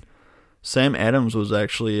mentioned Sam Adams was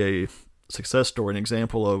actually a success story, an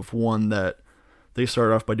example of one that they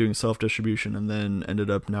started off by doing self-distribution and then ended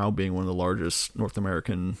up now being one of the largest North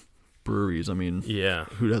American breweries.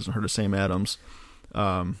 Who hasn't heard of Sam Adams?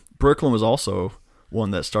 Brooklyn was also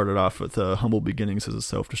one that started off with humble beginnings as a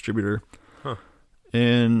self-distributor. Huh.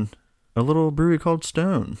 And a little brewery called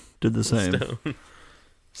Stone did the same.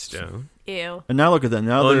 Stone. Ew. And now look at them.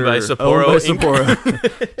 Now Owned they're by Sapporo. Owned by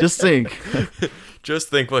Sapporo. Just think. Just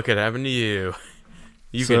think what could happen to you.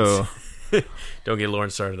 Don't get Lauren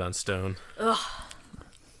started on Stone. Ugh.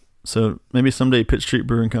 So maybe someday Pitt Street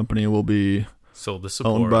Brewing Company will be sold to Sapporo.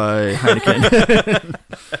 Owned by Heineken.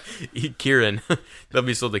 Kirin. They'll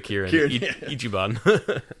be sold to Kirin.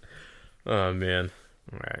 Ichiban. Oh, man.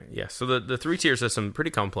 All right. Yeah. So the 3-tier system,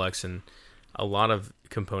 pretty complex, and a lot of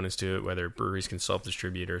components to it, whether breweries can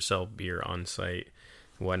self-distribute or sell beer on site,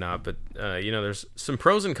 whatnot. But there's some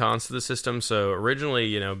pros and cons to the system. So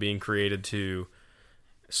originally, being created to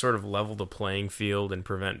sort of level the playing field and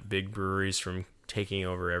prevent big breweries from taking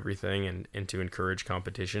over everything and to encourage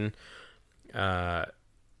competition.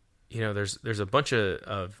 There's a bunch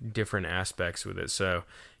of different aspects with it. So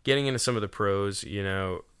getting into some of the pros,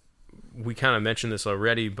 we kind of mentioned this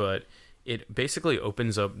already, but it basically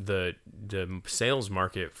opens up the sales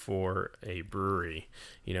market for a brewery.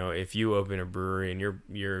 If you open a brewery and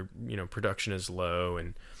your production is low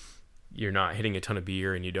and you're not hitting a ton of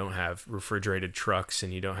beer and you don't have refrigerated trucks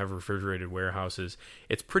and you don't have refrigerated warehouses,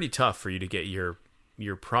 it's pretty tough for you to get your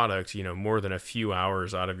product, more than a few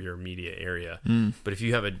hours out of your immediate area. But if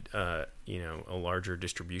you have a larger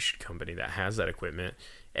distribution company that has that equipment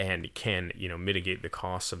and can, mitigate the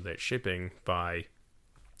costs of that shipping by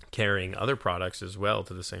carrying other products as well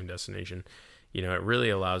to the same destination, it really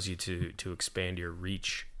allows you to expand your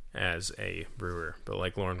reach as a brewer. But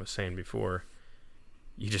like Lauren was saying before,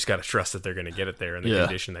 you just got to trust that they're going to get it there in the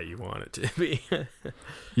condition that you want it to be.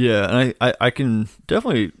 Yeah, and I can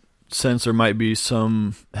definitely sense there might be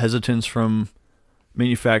some hesitance from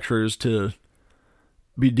manufacturers to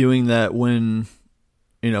be doing that when,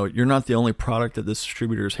 you're not the only product that this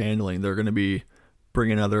distributor is handling. They're going to be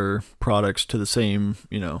bringing other products to the same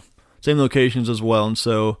locations as well. And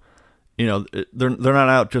so, they're not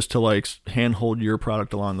out just to like handhold your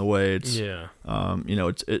product along the way. It's,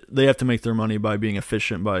 they have to make their money by being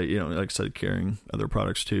efficient by, like I said, carrying other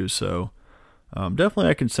products too. So, definitely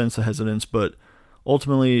I can sense the hesitance, but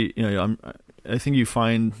ultimately, I think you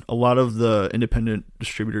find a lot of the independent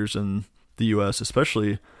distributors in the U.S.,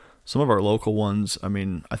 especially some of our local ones. I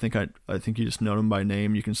mean, I think you just know them by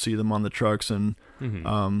name. You can see them on the trucks, and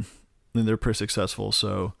they're pretty successful.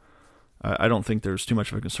 So I don't think there's too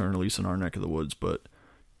much of a concern, at least in our neck of the woods. But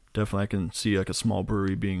definitely, I can see like a small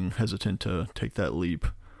brewery being hesitant to take that leap,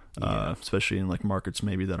 especially in like markets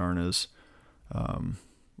maybe that aren't as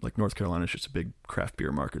like North Carolina is just a big craft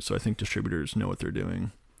beer market, so I think distributors know what they're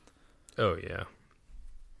doing. Oh, yeah.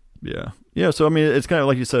 Yeah, so I mean, it's kind of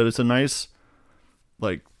like you said, it's a nice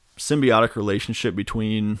like symbiotic relationship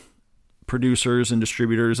between producers and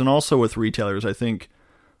distributors, and also with retailers. I think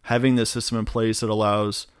having this system in place, it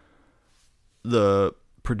allows the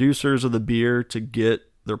producers of the beer to get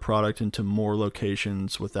their product into more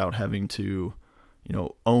locations without having to,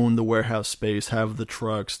 own the warehouse space, have the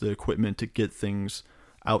trucks, the equipment to get things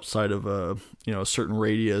outside of a certain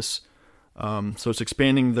radius. So it's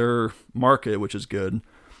expanding their market, which is good.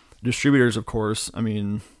 Distributors, of course, I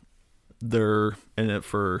mean, they're in it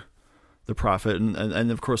for the profit,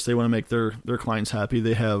 and of course they want to make their clients happy.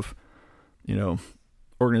 They have,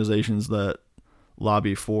 organizations that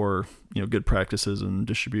lobby for, good practices and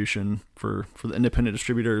distribution for the independent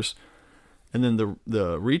distributors. And then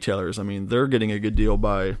the retailers, I mean, they're getting a good deal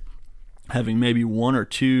by having maybe one or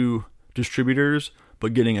two distributors,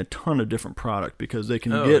 but getting a ton of different product, because they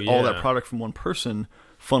can get all that product from one person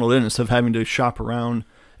funneled in instead of having to shop around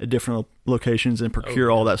at different locations and procure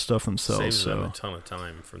all that stuff themselves. Saves them a ton of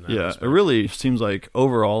time from that. Yeah, aspect. It really seems like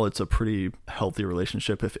overall it's a pretty healthy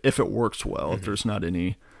relationship if it works well, if there's not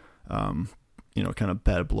any, kind of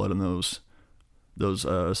bad blood in those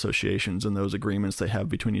associations and those agreements they have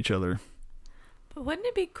between each other. But wouldn't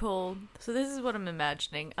it be cool? So this is what I'm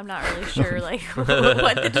imagining. I'm not really sure like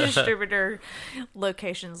what the distributor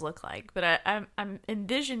locations look like, but I'm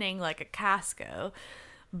envisioning like a Costco,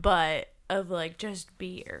 but of like just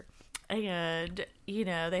beer. And,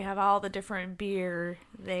 they have all the different beer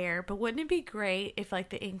there. But wouldn't it be great if like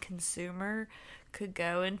the end consumer could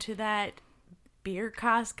go into that beer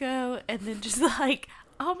Costco and then just like,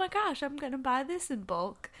 oh my gosh, I'm going to buy this in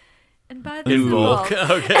bulk. And buy this in bulk.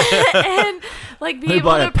 Okay. And like be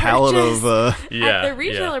able buy to a pallet purchase of at the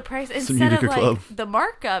retailer price instead of Utica like Club. the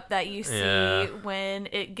markup that you see when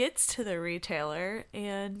it gets to the retailer.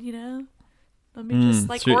 And let me just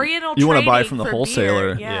like so Oriental. You want to buy from the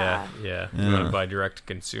wholesaler. Beer. Yeah. You want to buy direct to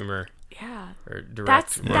consumer. Yeah. Or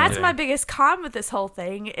direct That's my biggest con with this whole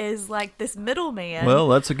thing is like this middleman. Well,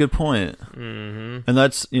 that's a good point. Mm-hmm. And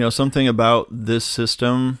that's, something about this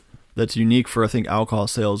system that's unique for, I think, alcohol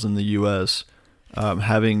sales in the U.S.,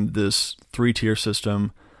 having this 3-tier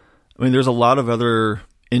system. I mean, there's a lot of other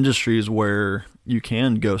industries where you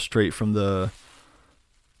can go straight from the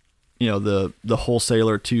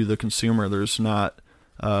wholesaler to the consumer. There's not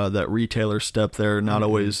that retailer step there. Not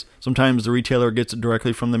always. Sometimes the retailer gets it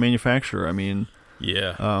directly from the manufacturer. I mean,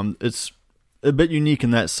 it's a bit unique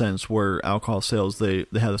in that sense where alcohol sales, they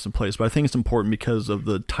have this in place. But I think it's important because of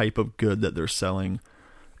the type of good that they're selling.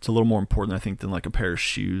 it's a little more important, I think, than like a pair of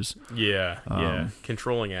shoes. Yeah.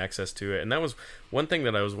 Controlling access to it. And that was one thing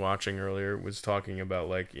that I was watching earlier, was talking about,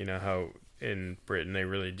 like, how in Britain they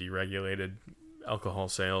really deregulated alcohol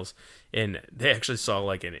sales, and they actually saw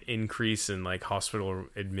like an increase in like hospital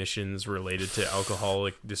admissions related to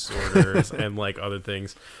alcoholic disorders and like other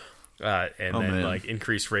things. Like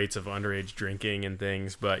increased rates of underage drinking and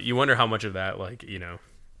things. But you wonder how much of that, like,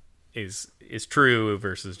 is true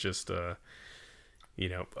versus just a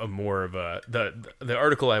more of a the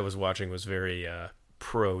article I was watching was very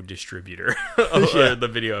pro distributor. The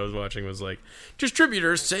video I was watching was like,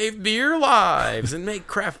 distributors save beer lives and make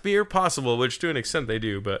craft beer possible, which to an extent they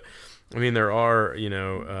do. But I mean, there are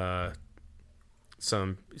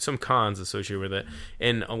some cons associated with it,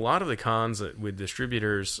 and a lot of the cons with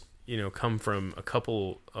distributors come from a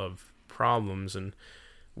couple of problems, and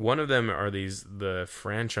one of them are the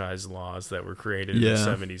franchise laws that were created in the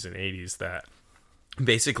 70s and 80s that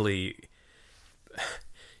basically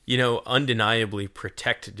undeniably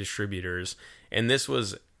protect distributors. And this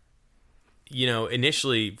was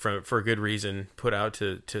initially for good reason put out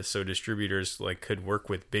to so distributors like could work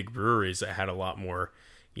with big breweries that had a lot more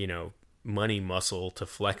money muscle to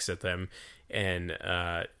flex at them, and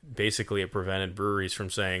basically it prevented breweries from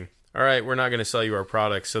saying, all right, we're not going to sell you our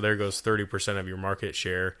products, so there goes 30% of your market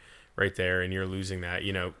share right there, and you're losing that.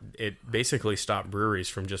 It basically stopped breweries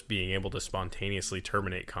from just being able to spontaneously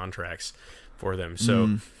terminate contracts for them.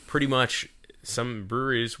 So pretty much some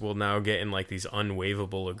breweries will now get in like these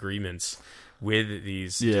unwaivable agreements with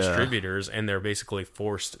these distributors, and they're basically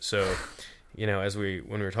forced. So, when we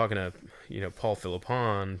were talking to, Paul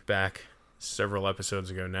Philippon back several episodes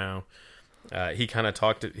ago now, he kind of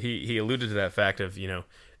he alluded to that fact of,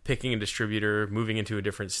 picking a distributor, moving into a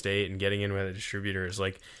different state and getting in with a distributor is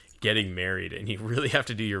like getting married, and you really have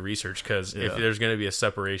to do your research, because if there's going to be a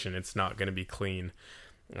separation, it's not going to be clean.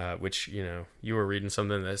 Which, you were reading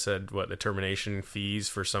something that said the termination fees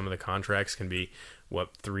for some of the contracts can be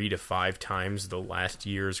 3 to 5 times the last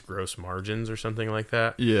year's gross margins or something like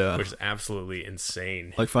that. Yeah. Which is absolutely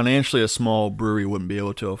insane. Like financially, a small brewery wouldn't be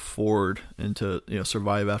able to afford and to,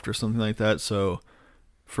 survive after something like that. So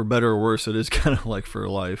for better or worse, it is kind of like for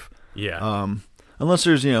life. Yeah. Unless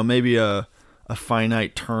there's, maybe a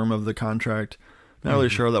finite term of the contract. Not really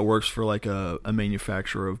sure how that works for like a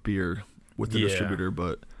manufacturer of beer with the distributor,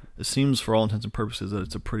 but it seems for all intents and purposes that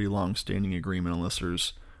it's a pretty long-standing agreement, unless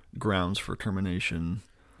there's grounds for termination.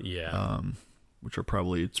 Yeah. Which are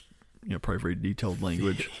probably very detailed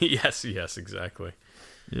language. yes, exactly.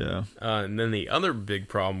 Yeah. And then the other big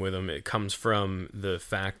problem with them, it comes from the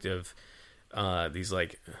fact of these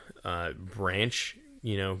like branch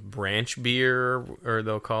beer, or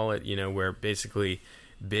they'll call it, where basically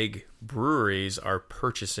big breweries are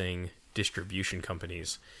purchasing distribution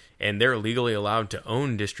companies, and they're legally allowed to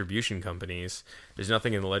own distribution companies. There's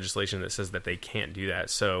nothing in the legislation that says that they can't do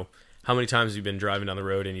that. So how many times have you been driving down the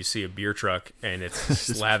road and you see a beer truck and it's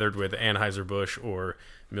slathered with Anheuser-Busch or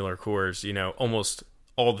Miller Coors, almost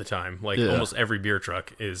all the time. Like almost every beer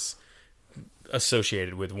truck is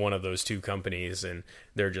associated with one of those two companies, and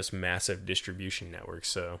they're just massive distribution networks.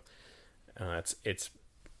 So it's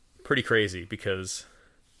pretty crazy, because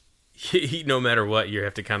no matter what, you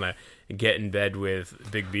have to kind of get in bed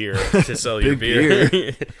with Big Beer to sell your beer.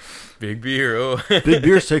 Big Beer, Big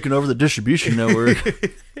Beer's taking over the distribution network.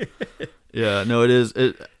 Yeah, no, it is.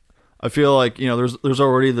 I feel like there's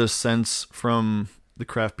already this sense from the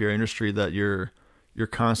craft beer industry that you're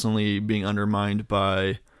constantly being undermined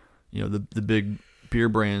by the big beer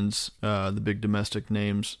brands, the big domestic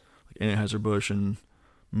names like Anheuser-Busch and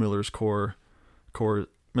Miller's Core.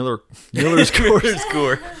 Miller's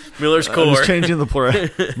Core. I was changing the plural.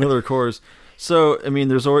 Miller Coors. So, I mean,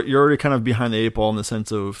 you're already kind of behind the 8 ball in the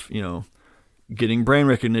sense of, getting brand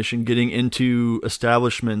recognition, getting into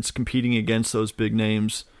establishments, competing against those big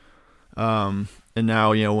names. And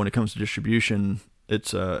now, when it comes to distribution,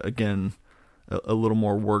 it's, again, a little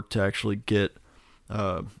more work to actually get,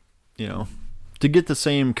 to get the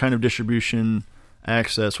same kind of distribution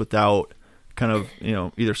access without kind of,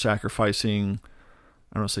 either sacrificing,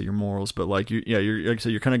 I don't want to say your morals, but like you're like I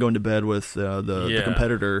said, you're kind of going to bed with the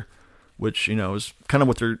competitor, which is kind of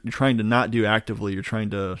what you're trying to not do actively. You're trying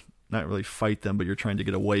to not really fight them, but you're trying to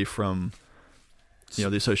get away from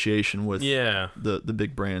the association with the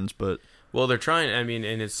big brands. But they're trying. I mean,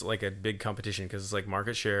 and it's like a big competition, because it's like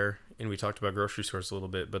market share, and we talked about grocery stores a little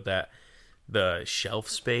bit, but that the shelf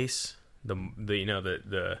space,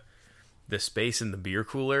 the space in the beer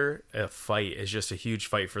cooler, a fight is just a huge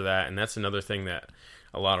fight for that, and that's another thing that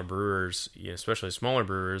a lot of brewers, especially smaller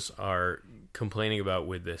brewers, are complaining about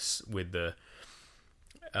with the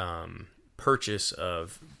purchase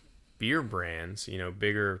of beer brands,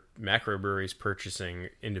 bigger macro breweries purchasing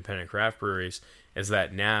independent craft breweries, is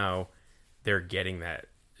that now they're getting that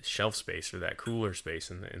shelf space or that cooler space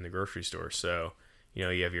in the grocery store. So,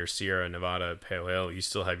 you have your Sierra Nevada Pale Ale, you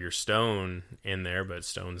still have your Stone in there, but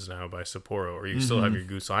Stone's now by Sapporo, or you still have your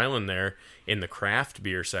Goose Island there in the craft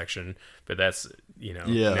beer section, but that's,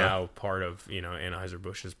 now part of,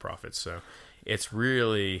 Anheuser-Busch's profits. So it's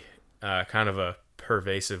really kind of a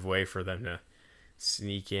pervasive way for them to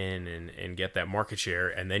sneak in and get that market share,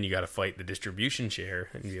 and then you got to fight the distribution share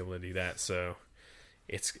and be able to do that. So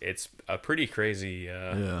it's a pretty crazy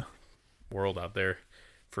world out there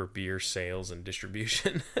for beer sales and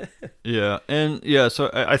distribution. So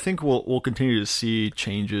I think we'll continue to see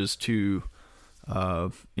changes to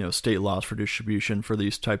state laws for distribution for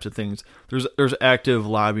these types of things. There's active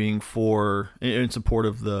lobbying for in support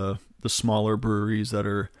of the smaller breweries that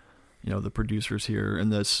are the producers here in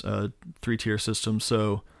this 3-tier system.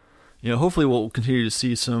 So, hopefully we'll continue to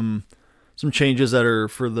see some changes that are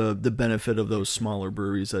for the benefit of those smaller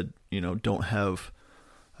breweries that, don't have,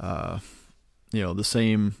 the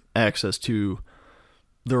same access to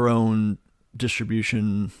their own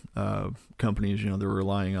distribution companies. They're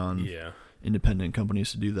relying on independent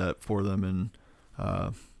companies to do that for them. And,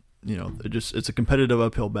 it's a competitive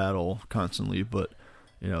uphill battle constantly, but,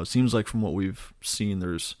 it seems like from what we've seen,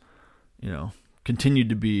 there's, continued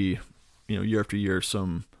to be, year after year,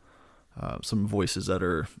 some voices that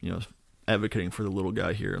are, advocating for the little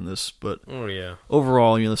guy here in this. But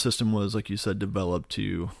overall, the system was, like you said, developed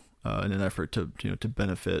to in an effort to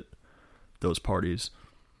benefit those parties.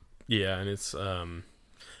 Yeah, and it's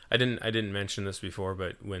I didn't mention this before,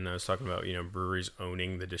 but when I was talking about breweries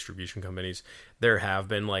owning the distribution companies, there have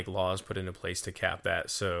been laws put into place to cap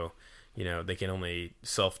that. So they can only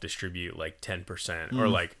self-distribute 10%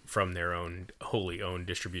 or from their own wholly owned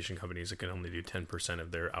distribution companies, it can only do 10%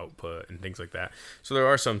 of their output and things like that. So there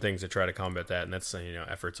are some things to try to combat that, and that's,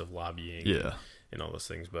 efforts of lobbying and all those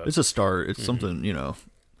things. But it's a start. It's something,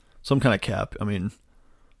 some kind of cap. I mean,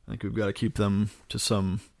 I think we've got to keep them to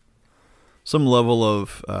some level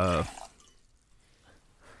of,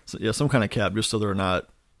 some kind of cap, just so they're not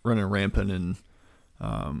running rampant and,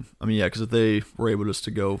 because if they were able just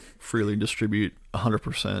to go freely distribute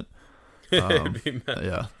 100%,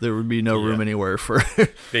 there would be no room anywhere for.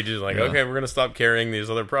 They just okay, we're gonna stop carrying these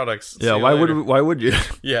other products. Yeah, why would you?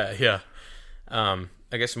 Yeah.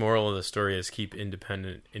 I guess moral of the story is keep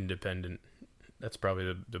independent. That's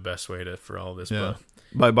probably the best way for all this. Yeah.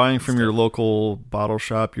 By buying from your local bottle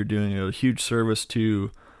shop, you're doing a huge service to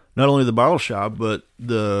not only the bottle shop, but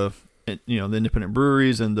the independent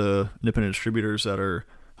breweries and the independent distributors that are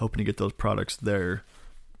hoping to get those products there,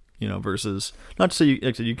 versus, not to say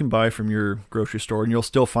you can buy from your grocery store and you'll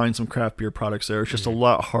still find some craft beer products there. It's just a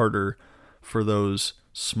lot harder for those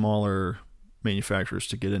smaller manufacturers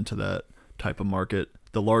to get into that type of market.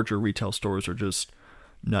 The larger retail stores are just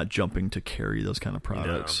not jumping to carry those kind of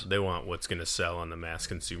products. They want what's going to sell on the mass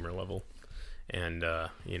consumer level. And,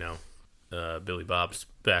 Billy Bob's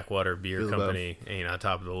Backwater Beer Company ain't on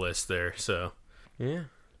top of the list there. So, yeah.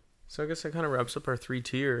 So I guess that kind of wraps up our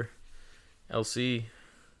 3-tier. LC,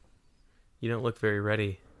 you don't look very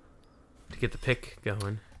ready to get the pick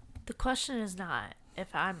going. The question is not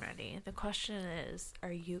if I'm ready. The question is,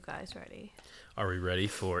 are you guys ready? Are we ready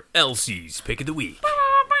for LC's Pick of the Week?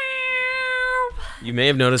 You may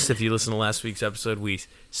have noticed if you listened to last week's episode, we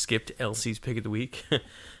skipped LC's Pick of the Week.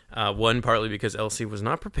 One, partly because LC was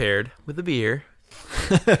not prepared with the beer,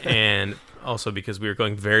 and also because we were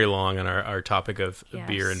going very long on our topic of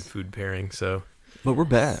beer and food pairing. So, but we're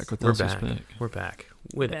back with LC's pick. We're back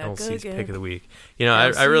with LC's Pick of the Week.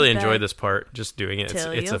 I really enjoyed this part, just doing it.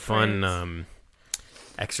 It's a fun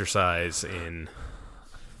exercise in.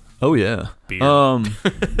 Oh yeah, beer.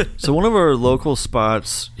 So one of our local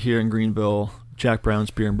spots here in Greenville, Jack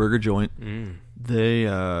Brown's Beer and Burger Joint. They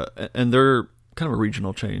and they're kind of a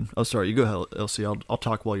regional chain. Oh, sorry, you go ahead, LC. I'll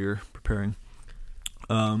talk while you're preparing.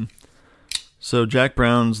 So Jack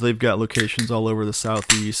Brown's, they've got locations all over the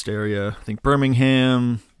southeast area. I think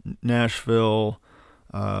Birmingham, Nashville,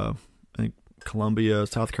 I think Columbia,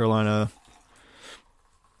 South Carolina.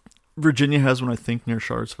 Virginia has one, I think, near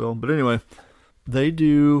Charlottesville. But anyway, they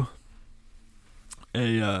do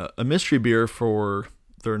a mystery beer for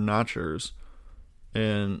their notchers.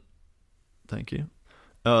 And thank you.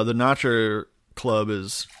 The notcher club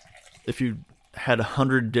is, if you had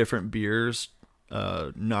 100 different beers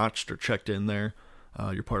notched or checked in there,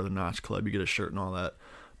 you're part of the notch club. You get a shirt and all that.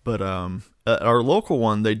 But at our local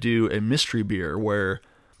one, they do a mystery beer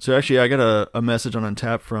so actually I got a message on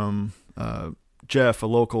Untappd from Jeff, a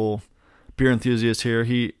local beer enthusiast here.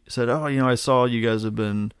 He said, "Oh, I saw you guys have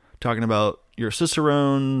been talking about your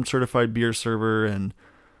Cicerone certified beer server and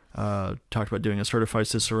talked about doing a certified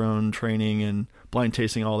Cicerone training and blind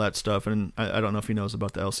tasting, all that stuff." And I don't know if he knows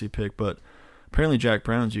about the LC pick, but apparently Jack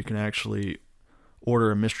Brown's, you can actually order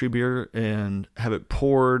a mystery beer and have it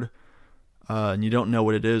poured, and you don't know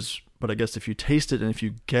what it is. But I guess if you taste it and if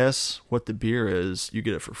you guess what the beer is, you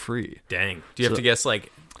get it for free. Dang. Do you have to guess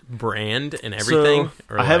like brand and everything?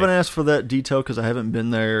 So I haven't asked for that detail because I haven't been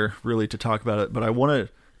there really to talk about it. But I want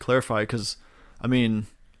to clarify because, I mean,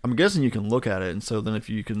 I'm guessing you can look at it. And so then if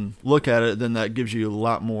you can look at it, then that gives you a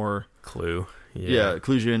lot more clue. Yeah, it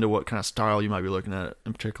clues you into what kind of style you might be looking at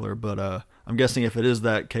in particular. But I'm guessing if it is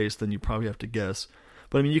that case, then you probably have to guess.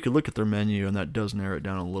 But I mean, you could look at their menu and that does narrow it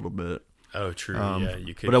down a little bit. Oh, true. Yeah,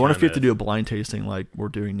 you could. But I wonder if you have to do a blind tasting like we're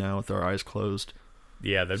doing now with our eyes closed.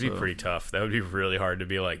 Yeah, that'd be pretty tough. That would be really hard to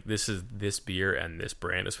be like, this is this beer and this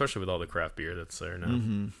brand, especially with all the craft beer that's there now.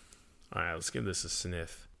 Mm-hmm. All right, let's give this a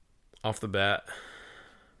sniff. Off the bat,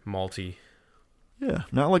 malty. Yeah,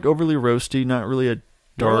 not like overly roasty, not really a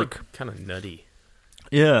dark. Like kind of nutty.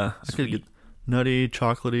 Yeah, Sweet. I could get nutty,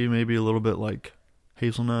 chocolatey, maybe a little bit like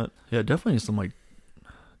hazelnut. Yeah, definitely some like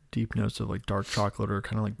deep notes of like dark chocolate or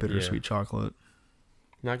kind of like bittersweet chocolate.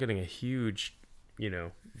 Not getting a huge,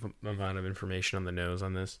 amount of information on the nose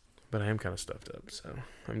on this, but I am kind of stuffed up, so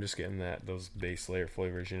I'm just getting those base layer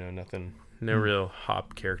flavors. No real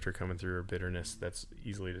hop character coming through or bitterness that's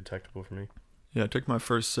easily detectable for me. Yeah, I took my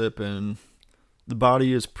first sip and the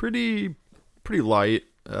body is pretty light.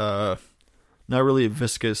 Not really a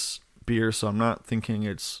viscous beer, so I'm not thinking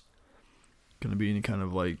it's gonna be any kind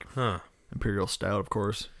of like imperial stout. Of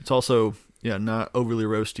course, it's also not overly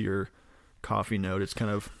roasty or coffee note. It's kind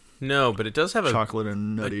of no, but it does have chocolate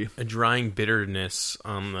and nutty, a drying bitterness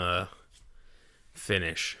on the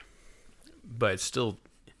finish, but it's still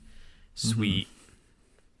sweet.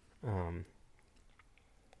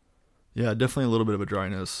 Yeah, definitely a little bit of a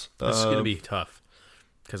dryness. This is gonna be tough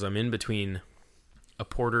because I'm in between a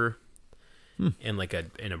porter and like a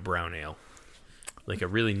brown ale, like a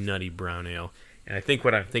really nutty brown ale. And I think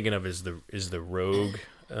what I'm thinking of is the Rogue.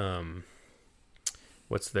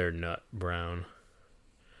 What's their nut brown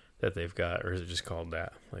that they've got, or is it just called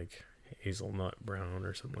that, like hazelnut brown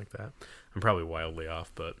or something like that? I'm probably wildly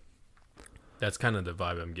off, but that's kind of the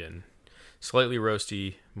vibe I'm getting. Slightly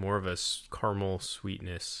roasty, more of a caramel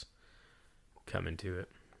sweetness coming to it.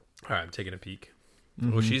 All right, I'm taking a peek.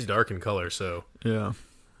 Mm-hmm. Well, she's dark in color, so yeah,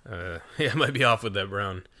 I might be off with that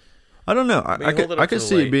brown. I don't know. I could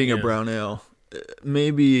see it being a brown ale.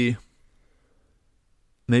 Maybe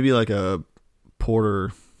like a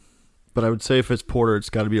porter, but I would say if it's porter, it's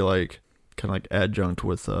got to be like kind of like adjunct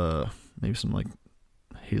with maybe some like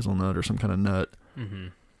hazelnut or some kind of nut. Mm-hmm.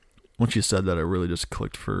 Once you said that, it really just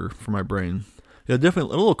clicked for my brain. Yeah,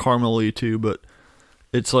 definitely a little caramely too, but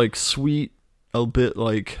it's like sweet, a bit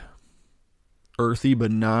like earthy, but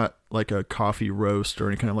not like a coffee roast or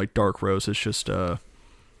any kind of like dark roast. It's just I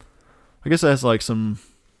guess it has like some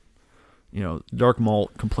dark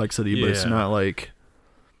malt complexity, but it's not like,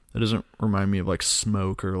 it doesn't remind me of like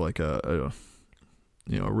smoke or like a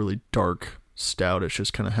really dark stout. It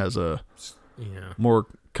just kind of has a more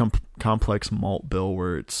complex malt bill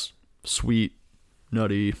where it's sweet,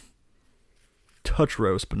 nutty, touch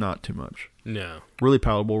roast, but not too much. No. Really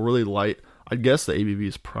palatable, really light. I'd guess the ABV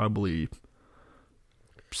is probably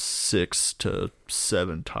 6 to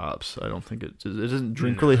 7 tops. I don't think it doesn't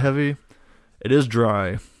drink really heavy. It is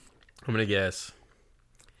dry. I'm going to guess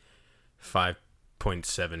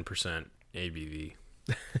 5.7% ABV.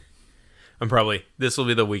 This will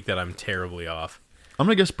be the week that I'm terribly off. I'm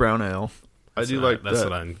going to guess brown ale. That's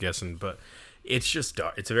what I'm guessing, but it's just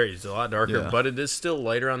dark. It's a lot darker, but it is still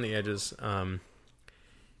lighter on the edges.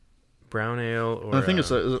 Brown ale, or I think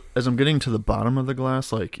it's as I'm getting to the bottom of the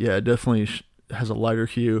glass, like it definitely has a lighter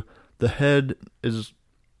hue. The head is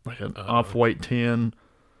like an off-white tan.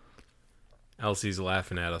 Elsie's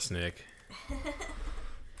laughing at us, Nick.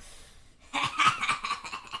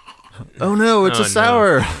 Oh no, it's a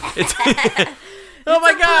sour. No. It's oh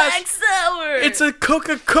my gosh, black sour. It's a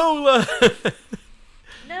Coca-Cola.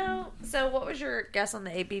 No. So what was your guess on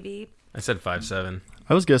the ABV? I said 5.7.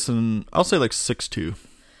 I was guessing, I'll say like 6.2.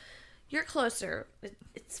 You're closer.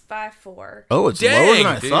 It's 5.4. Oh, it's lower than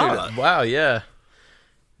I thought. Wow, yeah.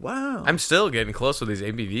 Wow. I'm still getting close with these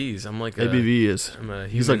ABVs. I'm like ABV is.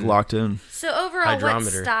 He's like locked in. So overall, what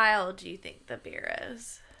style do you think the beer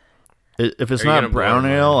is? If it's not brown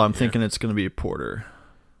ale, I'm thinking it's going to be a porter.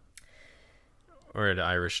 Or an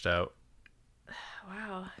Irish stout.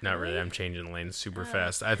 Wow. Not really. I'm changing lanes super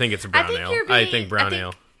fast. I think it's a brown ale. I think brown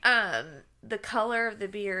ale. The color of the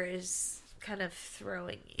beer is kind of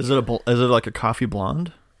throwing you. Is it like a coffee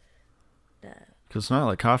blonde? No. Because it's not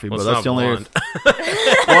like coffee, Well, but it's that's the not only. blonde.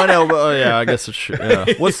 Well, I know, but yeah, I guess it's true. Yeah.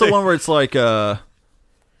 What's the one where it's like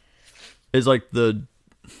is like the?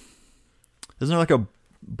 Isn't there like a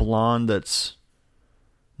blonde that's?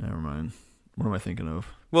 Never mind. What am I thinking of?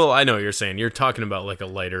 Well, I know what you're saying. You're talking about like a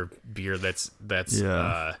lighter beer that's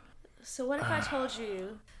Yeah. So what if I told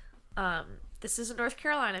you, this is a North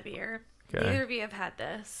Carolina beer. Okay. Neither of you have had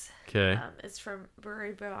this. Okay. It's from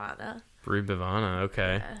Brewery Bavana. Brewery Bavana.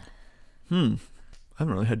 Okay. I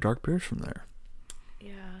haven't really had dark beers from there.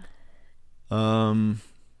 Yeah.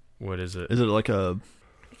 What is it? Is it like a?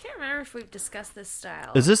 I can't remember if we've discussed this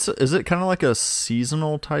style. Is it kind of like a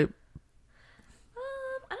seasonal type?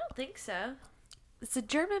 I don't think so. It's a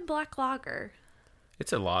German black lager.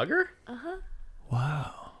 It's a lager?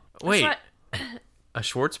 Wow. Wait, That's a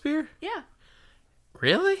Schwarzbier? Yeah.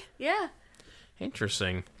 Really? Yeah.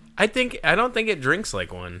 Interesting. I don't think it drinks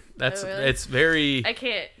like one. That's Oh, really? It's very I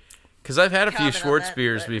can't. because I've had a few comment on that,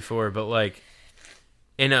 Schwarzbiers but- before, but like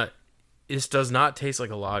this does not taste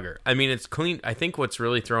like a lager. I mean, it's clean. I think what's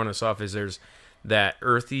really throwing us off is there's that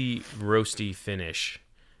earthy, roasty finish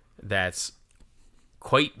that's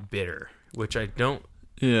quite bitter, which I don't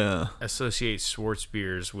Yeah. associate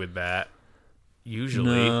Schwarzbiers with that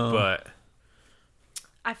usually, No. but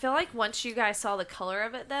I feel like once you guys saw the color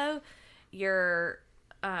of it, though, your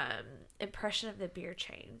impression of the beer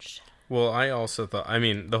changed. well, I also thought. I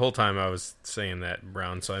mean, the whole time I was saying that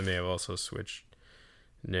brown, so I may have also switched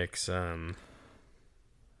Nick's. No,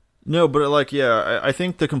 but like, yeah, I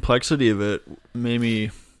think the complexity of it made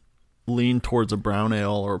me lean towards a brown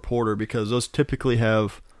ale or a porter because those typically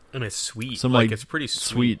have And it's sweet. some like like it's pretty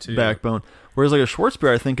sweet too. backbone. Whereas like a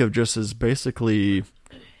Schwarzbier, I think of just as basically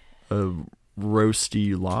a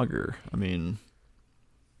roasty lager. I mean,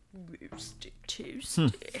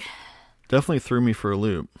 definitely threw me for a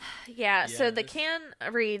loop. Yeah, so the can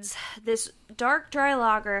reads, this dark, dry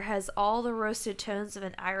lager has all the roasted tones of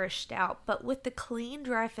an Irish stout, but with the clean,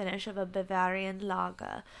 dry finish of a Bavarian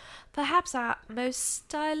lager. Perhaps our most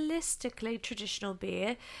stylistically traditional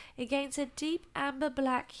beer, it gains a deep amber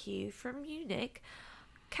black hue from Munich,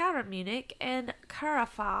 Cara Munich, and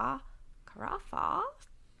Carafa,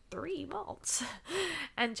 3 malts,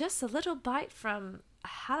 and just a little bite from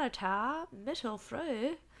Hallertau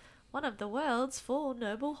Mittelfrüh, one of the world's 4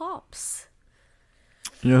 noble hops.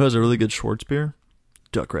 You know who has a really good Schwarzbier?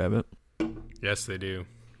 Duck Rabbit. Yes, they do.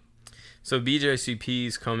 So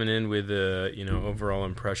BJCP's coming in with a overall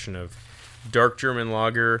impression of dark German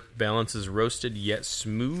lager, balances roasted yet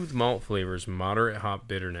smooth malt flavors, moderate hop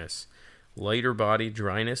bitterness, lighter body,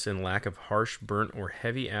 dryness, and lack of harsh, burnt, or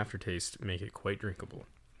heavy aftertaste make it quite drinkable.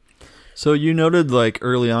 So you noted like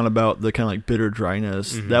early on about the kind of like bitter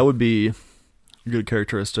dryness. Mm-hmm. That would be a good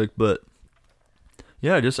characteristic, but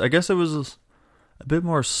yeah, I guess it was a bit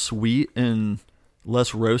more sweet and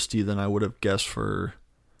less roasty than I would have guessed for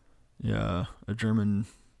a German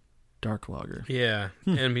dark lager. Yeah,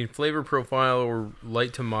 and I mean flavor profile or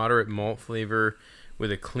light to moderate malt flavor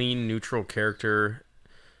with a clean, neutral character,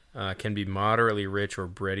 can be moderately rich or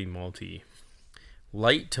bready malty.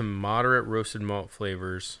 Light to moderate roasted malt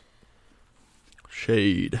flavors,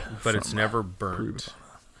 Shade. but it's never burnt.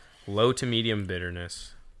 Low to medium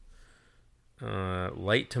bitterness.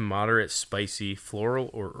 Light to moderate spicy, floral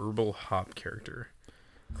or herbal hop character.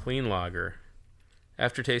 Clean lager.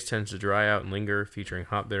 Aftertaste tends to dry out and linger, featuring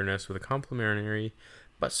hop bitterness with a complementary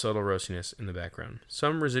but subtle roastiness in the background.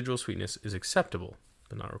 Some residual sweetness is acceptable,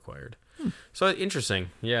 but not required. So interesting.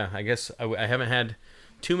 Yeah, I guess I haven't had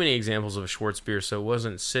too many examples of a Schwarzbier, so it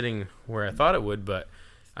wasn't sitting where I thought it would, but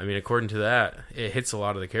I mean, according to that, it hits a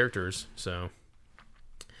lot of the characters, so.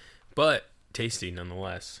 But tasty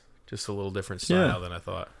nonetheless. Just a little different style than I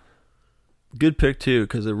thought. Good pick too,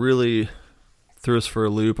 because it really threw us for a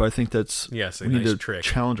loop. I think that's a we need nice to trick.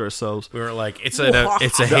 challenge ourselves. We weren't like it's a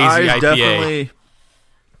hazy The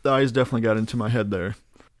IPA. eyes definitely got into my head there.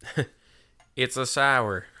 It's a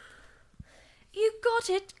sour. You got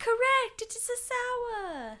it correct. It is a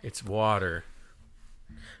sour. It's water.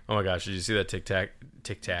 Oh my gosh! Did you see that tic tac?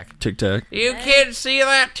 Tic Tac. You kids see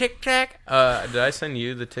that tic tac? Did I send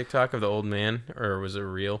you the TikTok of the old man, or was it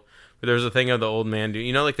real? But there was a thing of the old man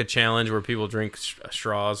doing, like the challenge where people drink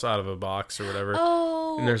straws out of a box or whatever.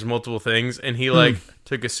 Oh. And there's multiple things, and he like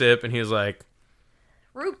took a sip, and he was like,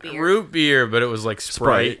 Root beer. but it was like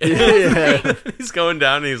Sprite. Yeah. He's going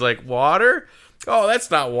down, and he's like, water? Oh, that's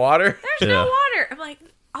not water. There's no water. I'm like,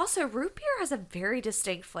 also, root beer has a very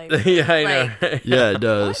distinct flavor. Yeah, I know. Like, Right? Yeah, it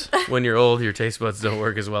does. When you're old, your taste buds don't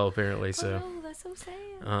work as well, apparently. So oh, that's so sad.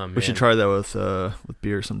 We should try that with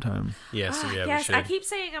beer sometime. Yes, yeah, yes, we should. I keep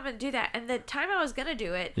saying I'm gonna do that, and the time I was gonna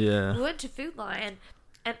do it, Yeah. we went to Food Lion,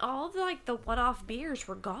 and all of the one-off beers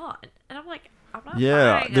were gone, and I'm like, I'm not.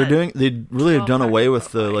 Yeah, buying they really have done away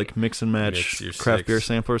with the like mix and match Mix your craft six. beer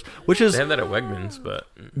samplers, which is They have that at Wegmans, but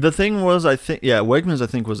the thing was, I think, Wegmans I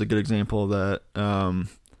think was a good example of that.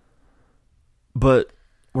 But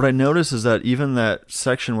what I noticed is that even that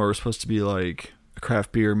section where it was supposed to be like a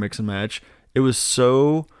craft beer mix and match, it was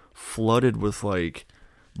so flooded with like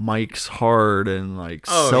Mike's Hard and like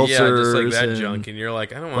seltzers, just like that and junk, and you're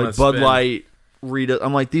like, I don't want like to Bud Light, Rita.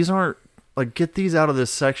 I'm like, these aren't like, get these out of this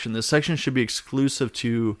section. This section should be exclusive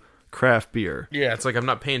to craft beer. Yeah, it's like I'm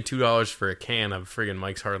not paying $2 for a can of friggin'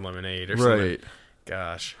 Mike's Hard Lemonade or something. Right.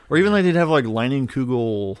 Gosh. Or even like they'd have like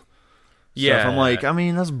Leinenkugel stuff. Yeah. I'm like, I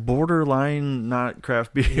mean, that's borderline not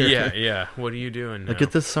craft beer. Yeah. What are you doing now? Like,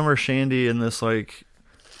 get this summer shandy and this like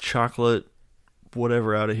chocolate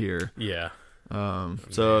whatever out of here. Yeah.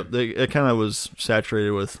 So it kind of was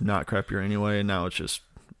saturated with not craft beer anyway, and now it's just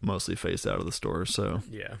mostly phased out of the store. So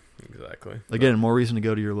Yeah, exactly. again, more reason to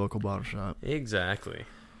go to your local bottle shop. Exactly.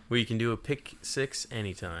 Well, you can do a pick six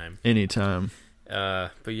anytime. Anytime.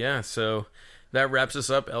 But yeah, so that wraps us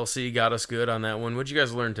up. LC got us good on that one. What'd you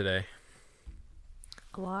guys learn today?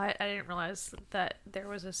 a lot. I didn't realize that there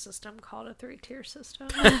was a system called a 3-tier system.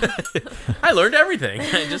 I learned everything.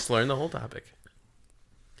 I just learned the whole topic.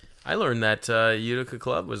 I learned that Utica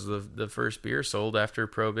Club was the first beer sold after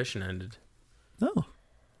Prohibition ended. Oh.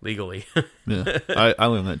 Legally. Yeah, I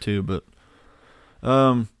learned that too, but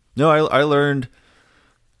no, I learned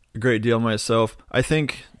a great deal myself. I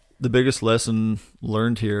think the biggest lesson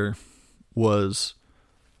learned here was,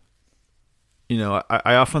 you know,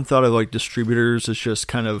 I often thought of like distributors as just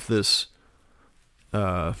kind of this,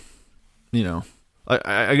 you know,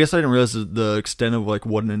 I guess I didn't realize the extent of like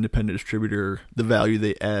what an independent distributor, the value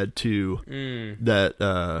they add to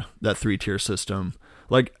that 3-tier system.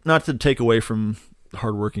 Like, not to take away from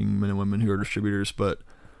hardworking men and women who are distributors, but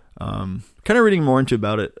kind of reading more into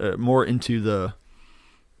the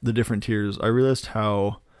different tiers, I realized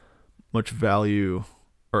how much value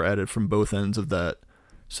are added from both ends of that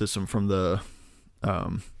system, from the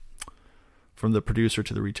producer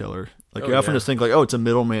to the retailer. Like, you often just think like, oh, it's a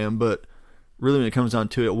middleman, but really when it comes down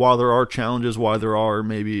to it, while there are challenges, while there are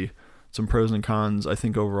maybe some pros and cons, I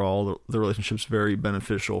think overall the relationship's very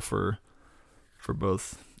beneficial for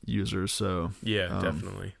both users. So yeah,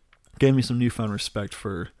 definitely gave me some newfound respect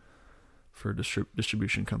for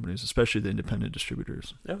distribution companies, especially the independent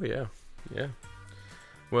distributors. Oh yeah.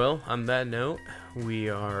 Well, on that note, we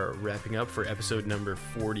are wrapping up for episode number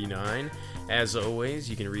 49. As always,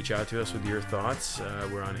 you can reach out to us with your thoughts.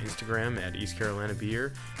 We're on Instagram at East Carolina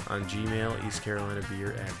Beer, on Gmail,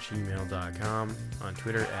 eastcarolinabeer@gmail.com, on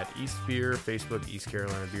Twitter at East Beer, Facebook, East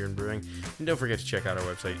Carolina Beer and Brewing, and don't forget to check out our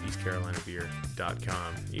website,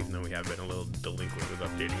 eastcarolinabeer.com, even though we have been a little delinquent with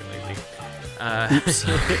updating it lately.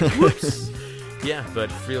 Whoops. Yeah, but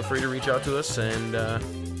feel free to reach out to us, and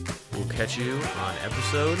we'll catch you on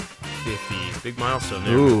episode 50. Big milestone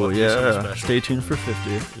there. Ooh, yeah. Stay tuned for 50.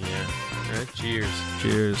 Yeah. All right, cheers.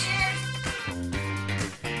 Cheers.